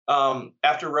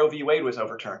 After Roe v. Wade was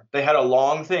overturned, they had a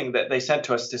long thing that they sent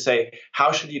to us to say,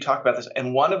 how should you talk about this?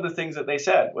 And one of the things that they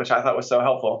said, which I thought was so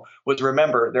helpful, was,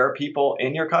 remember, there are people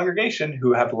in your congregation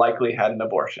who have likely had an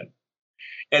abortion.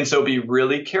 And so be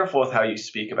really careful with how you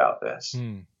speak about this.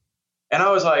 And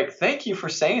I was like, thank you for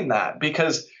saying that,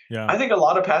 because I think a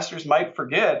lot of pastors might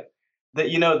forget that,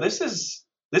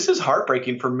 this is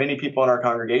heartbreaking for many people in our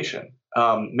congregation.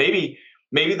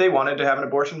 Maybe they wanted to have an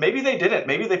abortion. Maybe they didn't.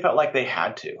 Maybe they felt like they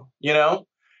had to,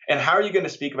 And how are you going to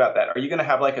speak about that? Are you going to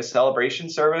have like a celebration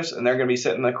service and they're going to be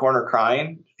sitting in the corner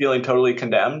crying, feeling totally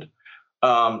condemned?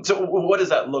 So what does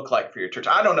that look like for your church?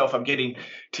 I don't know if I'm getting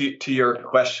to your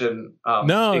question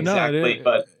exactly,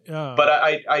 but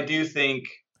I do think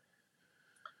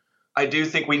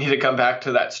we need to come back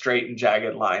to that straight and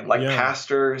jagged line. Like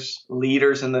pastors,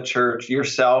 leaders in the church,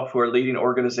 yourself who are leading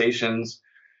organizations,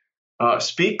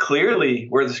 speak clearly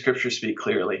where the scriptures speak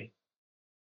clearly.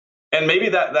 And maybe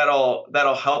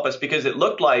that'll help us, because it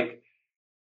looked like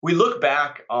we look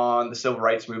back on the civil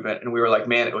rights movement and we were like,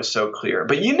 man, it was so clear.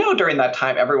 But during that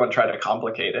time, everyone tried to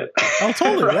complicate it. Oh,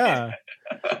 totally. Right? Yeah.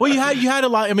 Well, you had a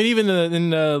lot. I mean, even in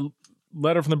the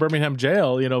letter from the Birmingham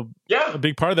jail, a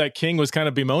big part of that, King was kind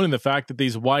of bemoaning the fact that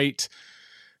these white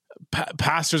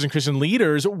pastors and Christian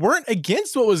leaders weren't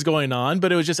against what was going on,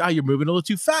 but it was just, you're moving a little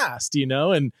too fast,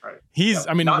 and he's,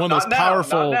 one of those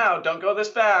powerful. Not now, don't go this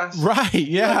fast. Right.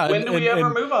 Yeah. When do we ever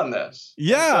move on this?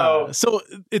 Yeah. So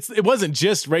it wasn't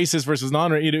just racist versus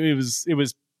non-racist. It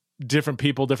was different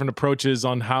people, different approaches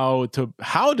on how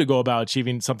to go about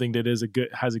achieving something that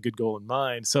has a good goal in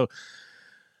mind. So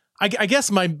I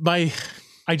guess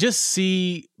I just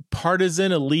see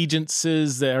partisan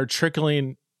allegiances that are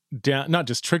trickling down, not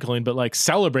just trickling, but like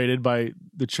celebrated by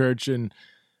the church. And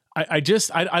I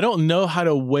don't know how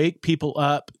to wake people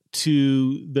up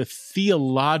to the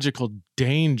theological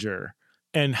danger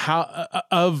and how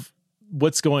of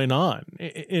what's going on,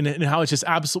 and how it's just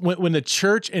absolute when the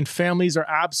church and families are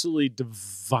absolutely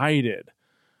divided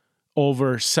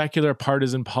over secular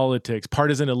partisan politics,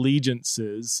 partisan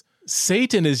allegiances.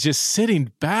 Satan is just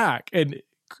sitting back and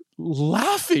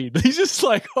laughing. He's just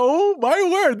like, oh my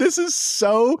word, this is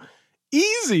so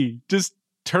easy. Just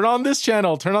turn on this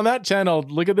channel, turn on that channel,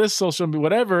 look at this social media,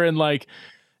 whatever. And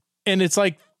it's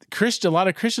like a lot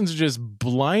of Christians are just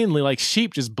blindly, like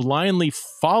sheep, just blindly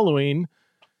following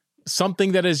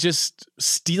something that is just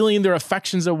stealing their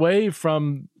affections away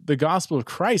from the gospel of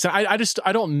Christ. I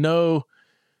don't know.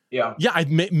 Yeah.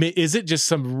 Is it just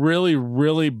some really,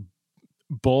 really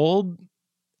bold,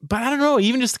 but I don't know,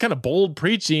 even just kind of bold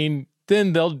preaching,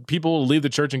 then people will leave the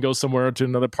church and go somewhere to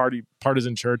another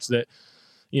partisan church that,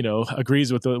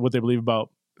 agrees with what they believe about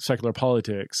secular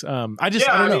politics. I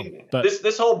don't know. But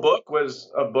this whole book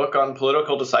was a book on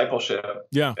political discipleship.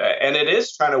 Yeah. And it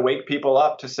is trying to wake people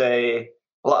up to say,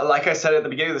 like I said at the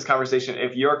beginning of this conversation,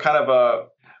 if you're kind of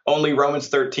only Romans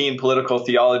 13 political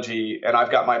theology, and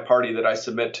I've got my party that I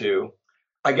submit to,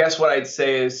 I guess what I'd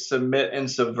say is submit and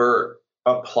subvert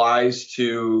applies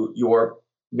to your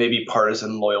maybe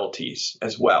partisan loyalties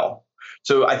as well.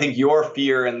 So I think your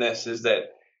fear in this is that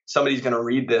somebody's going to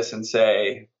read this and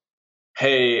say,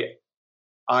 hey,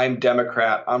 I'm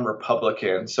Democrat, I'm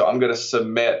Republican, so I'm going to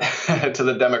submit to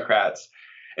the Democrats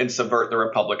and subvert the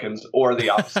Republicans, or the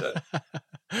opposite.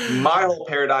 My whole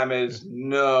paradigm is,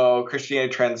 no,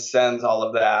 Christianity transcends all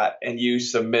of that, and you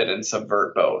submit and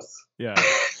subvert both. Yeah.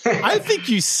 I think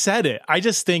you said it. I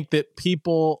just think that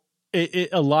people,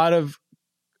 a lot of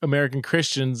American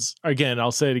Christians, again,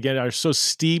 I'll say it again, are so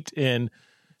steeped in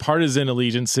partisan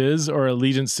allegiances or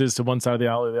allegiances to one side of the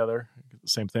aisle or the other,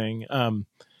 same thing,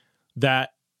 that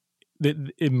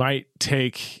it might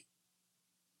take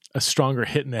a stronger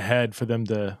hit in the head for them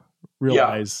to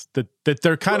realize that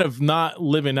they're kind of not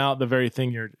living out the very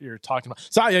thing you're talking about.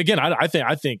 So I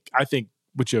think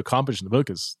what you accomplished in the book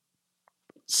is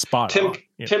spot on.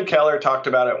 Tim Keller talked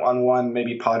about it on one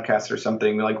maybe podcast or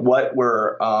something, like what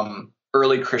were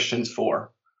early Christians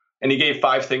for? And he gave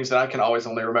 5 things, and I can always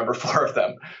only remember 4 of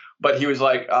them. But he was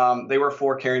like, they were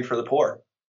for caring for the poor.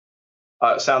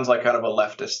 Sounds like kind of a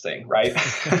leftist thing, right?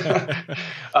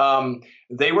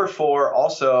 They were for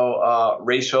also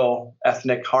racial,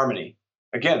 ethnic harmony.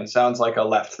 Again, sounds like a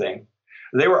left thing.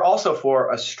 They were also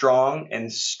for a strong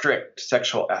and strict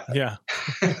sexual ethic. Yeah.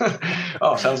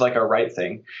 Oh, sounds like a right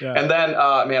thing. Yeah. And then,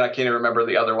 man, I can't even remember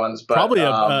the other ones, but probably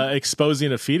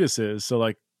exposing of fetuses. So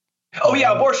like, oh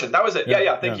yeah, abortion. That was it. Yeah,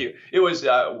 Yeah. Thank you. It was,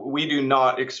 we do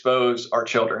not expose our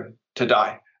children to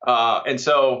die. And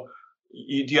so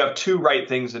you have two right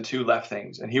things and two left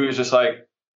things. And he was just like,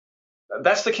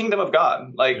 that's the kingdom of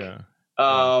God. Like,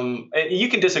 and you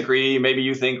can disagree. Maybe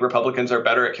you think Republicans are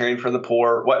better at caring for the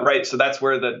poor. Right? So that's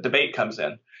where the debate comes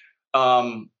in.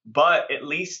 But at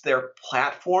least their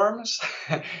platforms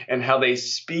and how they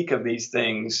speak of these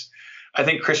things, I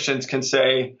think Christians can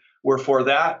say we're for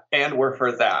that and we're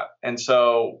for that. And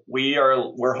so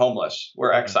we're homeless.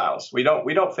 We're exiles. We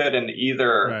don't fit in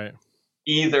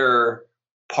either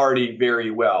party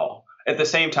very well. At the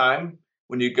same time,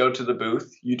 when you go to the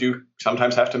booth, you do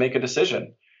sometimes have to make a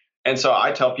decision. And so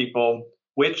I tell people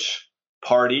which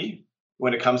party,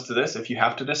 when it comes to this, if you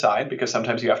have to decide, because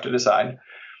sometimes you have to decide,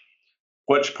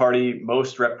 which party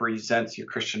most represents your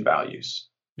Christian values.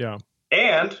 Yeah.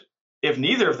 And if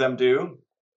neither of them do,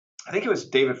 I think it was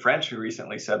David French who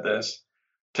recently said this,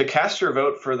 to cast your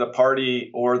vote for the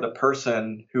party or the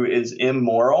person who is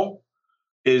immoral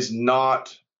is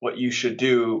not what you should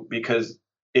do, because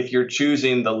if you're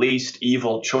choosing the least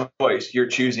evil choice, you're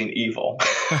choosing evil.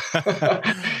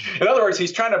 In other words,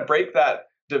 he's trying to break that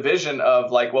division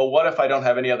of like, well, what if I don't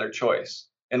have any other choice?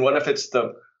 And what if it's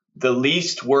the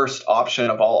least worst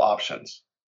option of all options?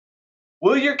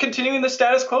 Well, you're continuing the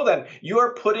status quo then. You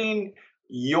are putting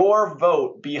your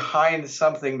vote behind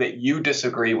something that you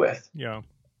disagree with. Yeah.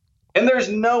 And there's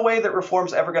no way that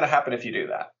reform's ever going to happen if you do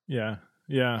that. Yeah.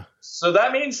 Yeah. So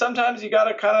that means sometimes you got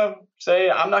to kind of say,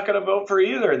 I'm not going to vote for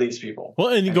either of these people. Well,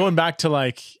 and going back to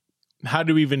like, how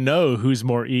do we even know who's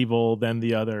more evil than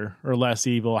the other or less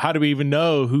evil? How do we even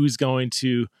know who's going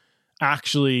to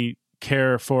actually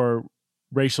care for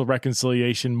racial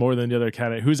reconciliation more than the other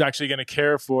candidate? Who's actually going to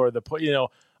care for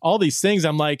all these things?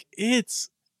 I'm like,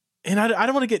 and I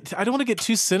don't want to get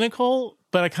too cynical,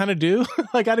 but I kind of do.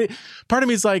 Like, part of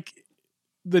me is like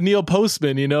the Neil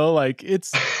Postman, like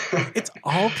it's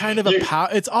all kind of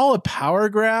it's all a power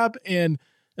grab. And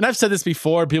I've said this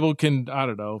before, people can, I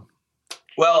don't know,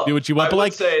 well, do what you want. I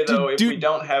would say though, if we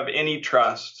don't have any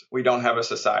trust, we don't have a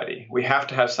society. We have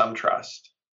to have some trust.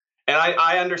 And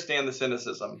I understand the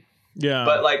cynicism. Yeah.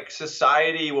 But like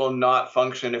society will not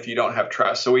function if you don't have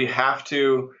trust. So we have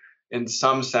to, in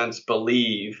some sense,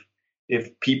 believe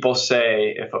if people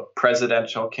say, if a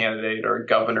presidential candidate or a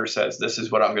governor says, this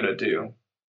is what I'm going to do.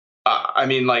 I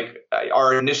mean, like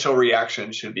our initial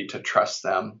reaction should be to trust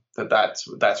them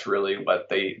that's really what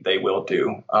they will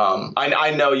do.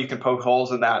 I know you can poke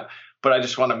holes in that, but I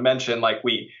just want to mention like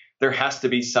there has to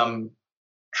be some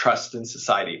trust in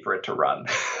society for it to run.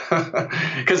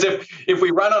 Because if we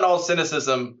run on all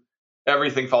cynicism,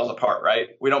 everything falls apart, right?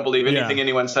 We don't believe anything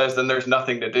anyone says, then there's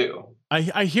nothing to do.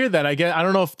 I hear that. I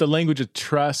don't know if the language of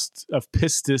trust, of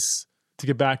pistis, to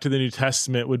get back to the New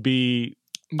Testament, would be.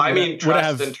 I mean,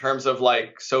 trust in terms of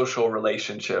like social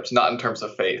relationships, not in terms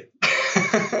of faith.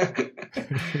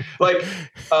 Like,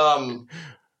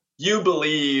 you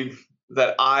believe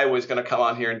that I was going to come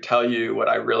on here and tell you what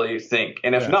I really think.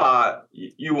 And if not,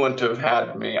 you wouldn't have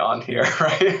had me on here,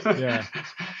 right? Yeah.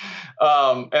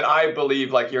 And I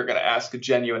believe like you're going to ask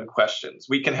genuine questions.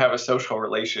 We can have a social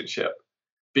relationship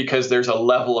because there's a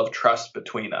level of trust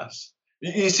between us.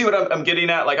 You see what I'm getting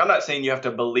at? Like, I'm not saying you have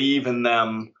to believe in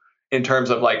them in terms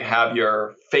of like have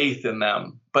your faith in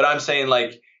them, but I'm saying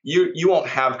like you won't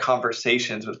have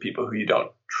conversations with people who you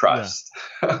don't trust.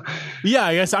 Yeah,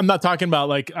 I guess I'm not talking about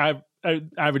like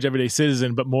average everyday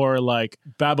citizen, but more like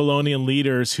Babylonian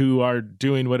leaders who are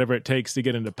doing whatever it takes to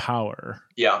get into power.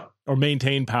 Yeah. Or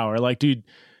maintain power. Like, do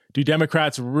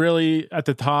Democrats really at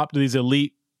the top, do these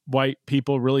elite white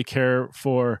people really care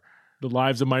for the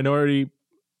lives of minority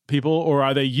people, or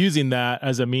are they using that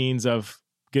as a means of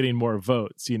getting more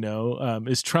votes?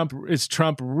 Is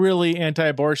Trump really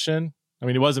anti-abortion? I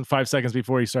mean, it wasn't 5 seconds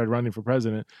before he started running for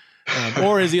president.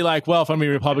 Or is he like, well, if I'm a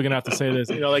Republican, I have to say this.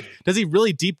 Like, does he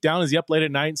really deep down, is he up late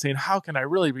at night saying, how can I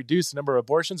really reduce the number of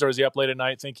abortions? Or is he up late at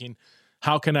night thinking,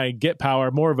 how can I get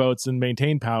power, more votes, and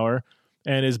maintain power?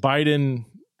 And is Biden,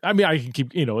 I mean, I can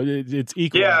keep, it's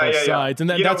equal on both sides. And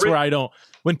that's where I don't,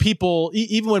 when people,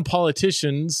 even when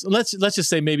politicians, let's just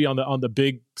say maybe on the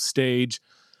big stage,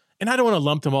 and I don't want to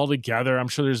lump them all together. I'm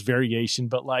sure there's variation,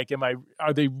 but like,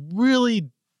 are they really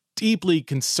deeply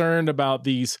concerned about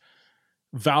these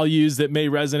values that may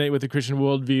resonate with the Christian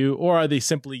worldview, or are they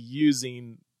simply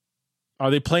are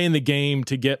they playing the game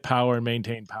to get power and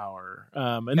maintain power?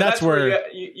 And that's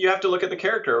where you have to look at the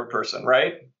character of a person,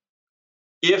 right?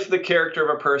 if the character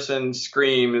of a person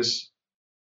screams,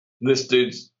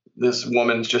 this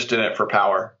woman's just in it for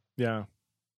power. Yeah.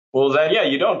 Well, then, yeah,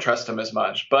 you don't trust them as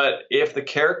much. But if the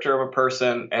character of a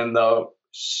person and the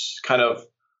kind of,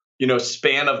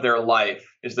 span of their life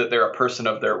is that they're a person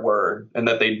of their word and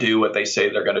that they do what they say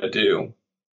they're going to do,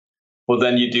 well,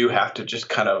 then you do have to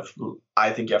just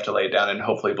I think you have to lay it down and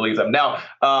hopefully believe them. Now,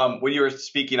 when you were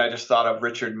speaking, I just thought of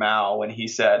Richard Mouw when he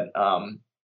said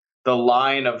the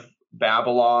line of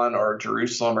Babylon or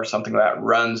Jerusalem or something like that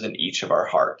runs in each of our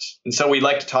hearts. And so we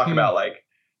like to talk about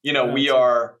we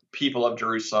are people of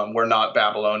Jerusalem. We're not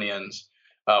Babylonians.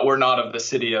 We're not of the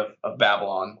city of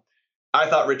Babylon. I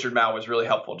thought Richard Mouw was really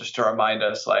helpful just to remind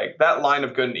us that line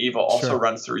of good and evil also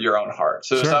runs through your own heart.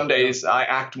 So some days I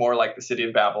act more like the city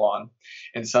of Babylon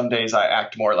and some days I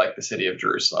act more like the city of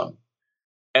Jerusalem.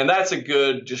 And that's a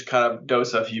good just kind of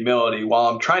dose of humility while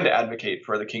I'm trying to advocate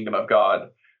for the kingdom of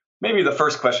God. Maybe the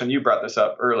first question, you brought this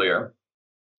up earlier.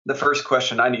 The first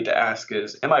question I need to ask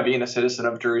is, am I being a citizen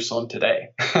of Jerusalem today?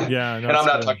 Yeah. And I'm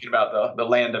not talking about the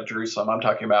land of Jerusalem. I'm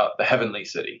talking about the heavenly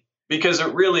city. Because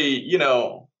it really,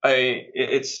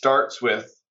 it starts with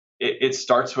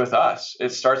us.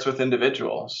 It starts with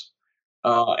individuals.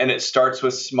 And it starts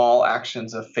with small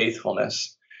actions of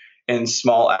faithfulness and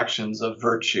small actions of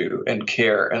virtue and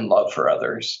care and love for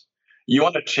others. You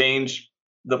want to change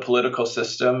the political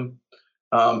system,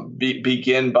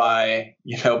 begin by,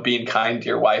 being kind to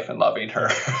your wife and loving her.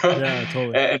 Yeah,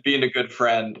 totally. And being a good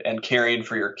friend and caring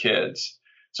for your kids.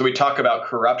 So we talk about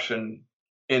corruption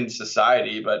in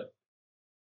society, but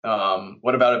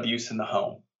what about abuse in the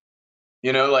home?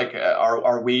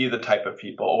 Are we the type of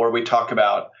people? Or we talk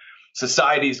about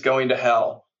society's going to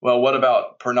hell. Well, what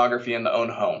about pornography in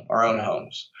our own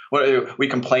homes? We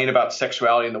complain about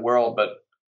sexuality in the world, but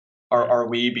are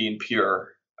we being pure?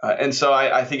 And so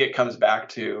I think it comes back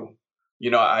to,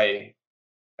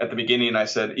 at the beginning, I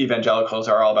said evangelicals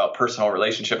are all about personal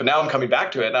relationship. And now I'm coming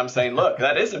back to it and I'm saying, look,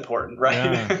 that is important,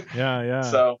 right? Yeah.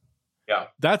 So, yeah.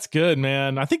 That's good,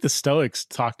 man. I think the Stoics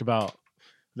talked about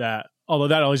that, although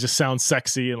that always just sounds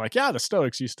sexy and the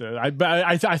Stoics used to.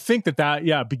 I think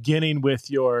that beginning with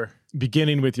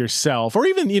yourself, or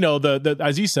even the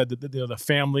as you said, the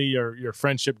family or your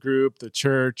friendship group, the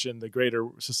church, and the greater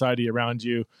society around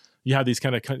you. You have these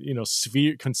kind of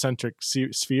concentric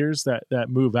spheres that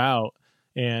move out,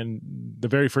 and the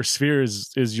very first sphere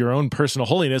is your own personal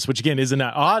holiness, which again isn't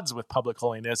at odds with public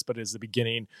holiness, but is the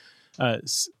beginning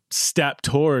step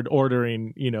toward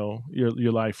ordering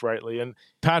your life rightly. And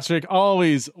Patrick,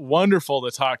 always wonderful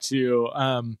to talk to you.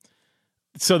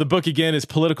 So the book again is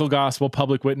Political Gospel,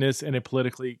 Public Witness in a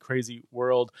Politically Crazy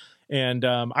World. And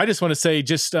I just want to say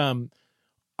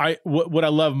what I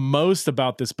love most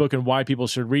about this book and why people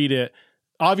should read it,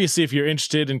 obviously, if you're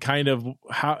interested in kind of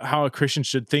how a Christian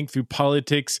should think through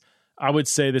politics, I would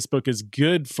say this book is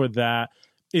good for that.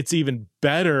 It's even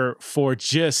better for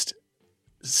just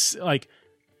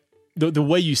the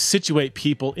way you situate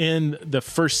people in the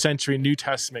first century New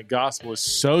Testament gospel is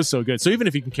so good. So even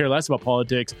if you can care less about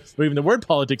politics, or even the word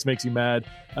politics makes you mad,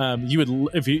 you would,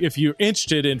 if you're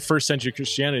interested in first century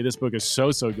Christianity, this book is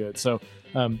so good. So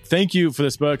thank you for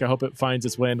this book. I hope it finds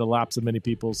its way into the laps of many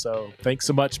people. So thanks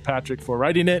so much, Patrick, for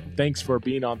writing it. Thanks for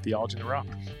being on Theology in the Raw.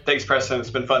 Thanks, Preston. It's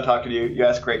been fun talking to you. You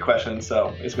asked great questions,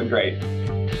 so it's been great.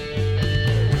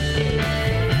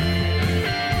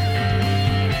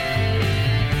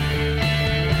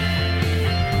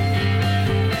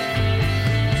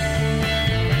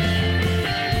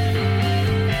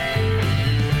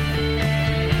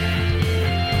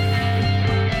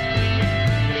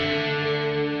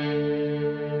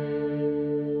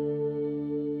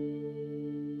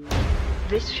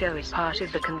 This show is part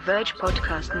of the Converge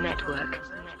Podcast Network.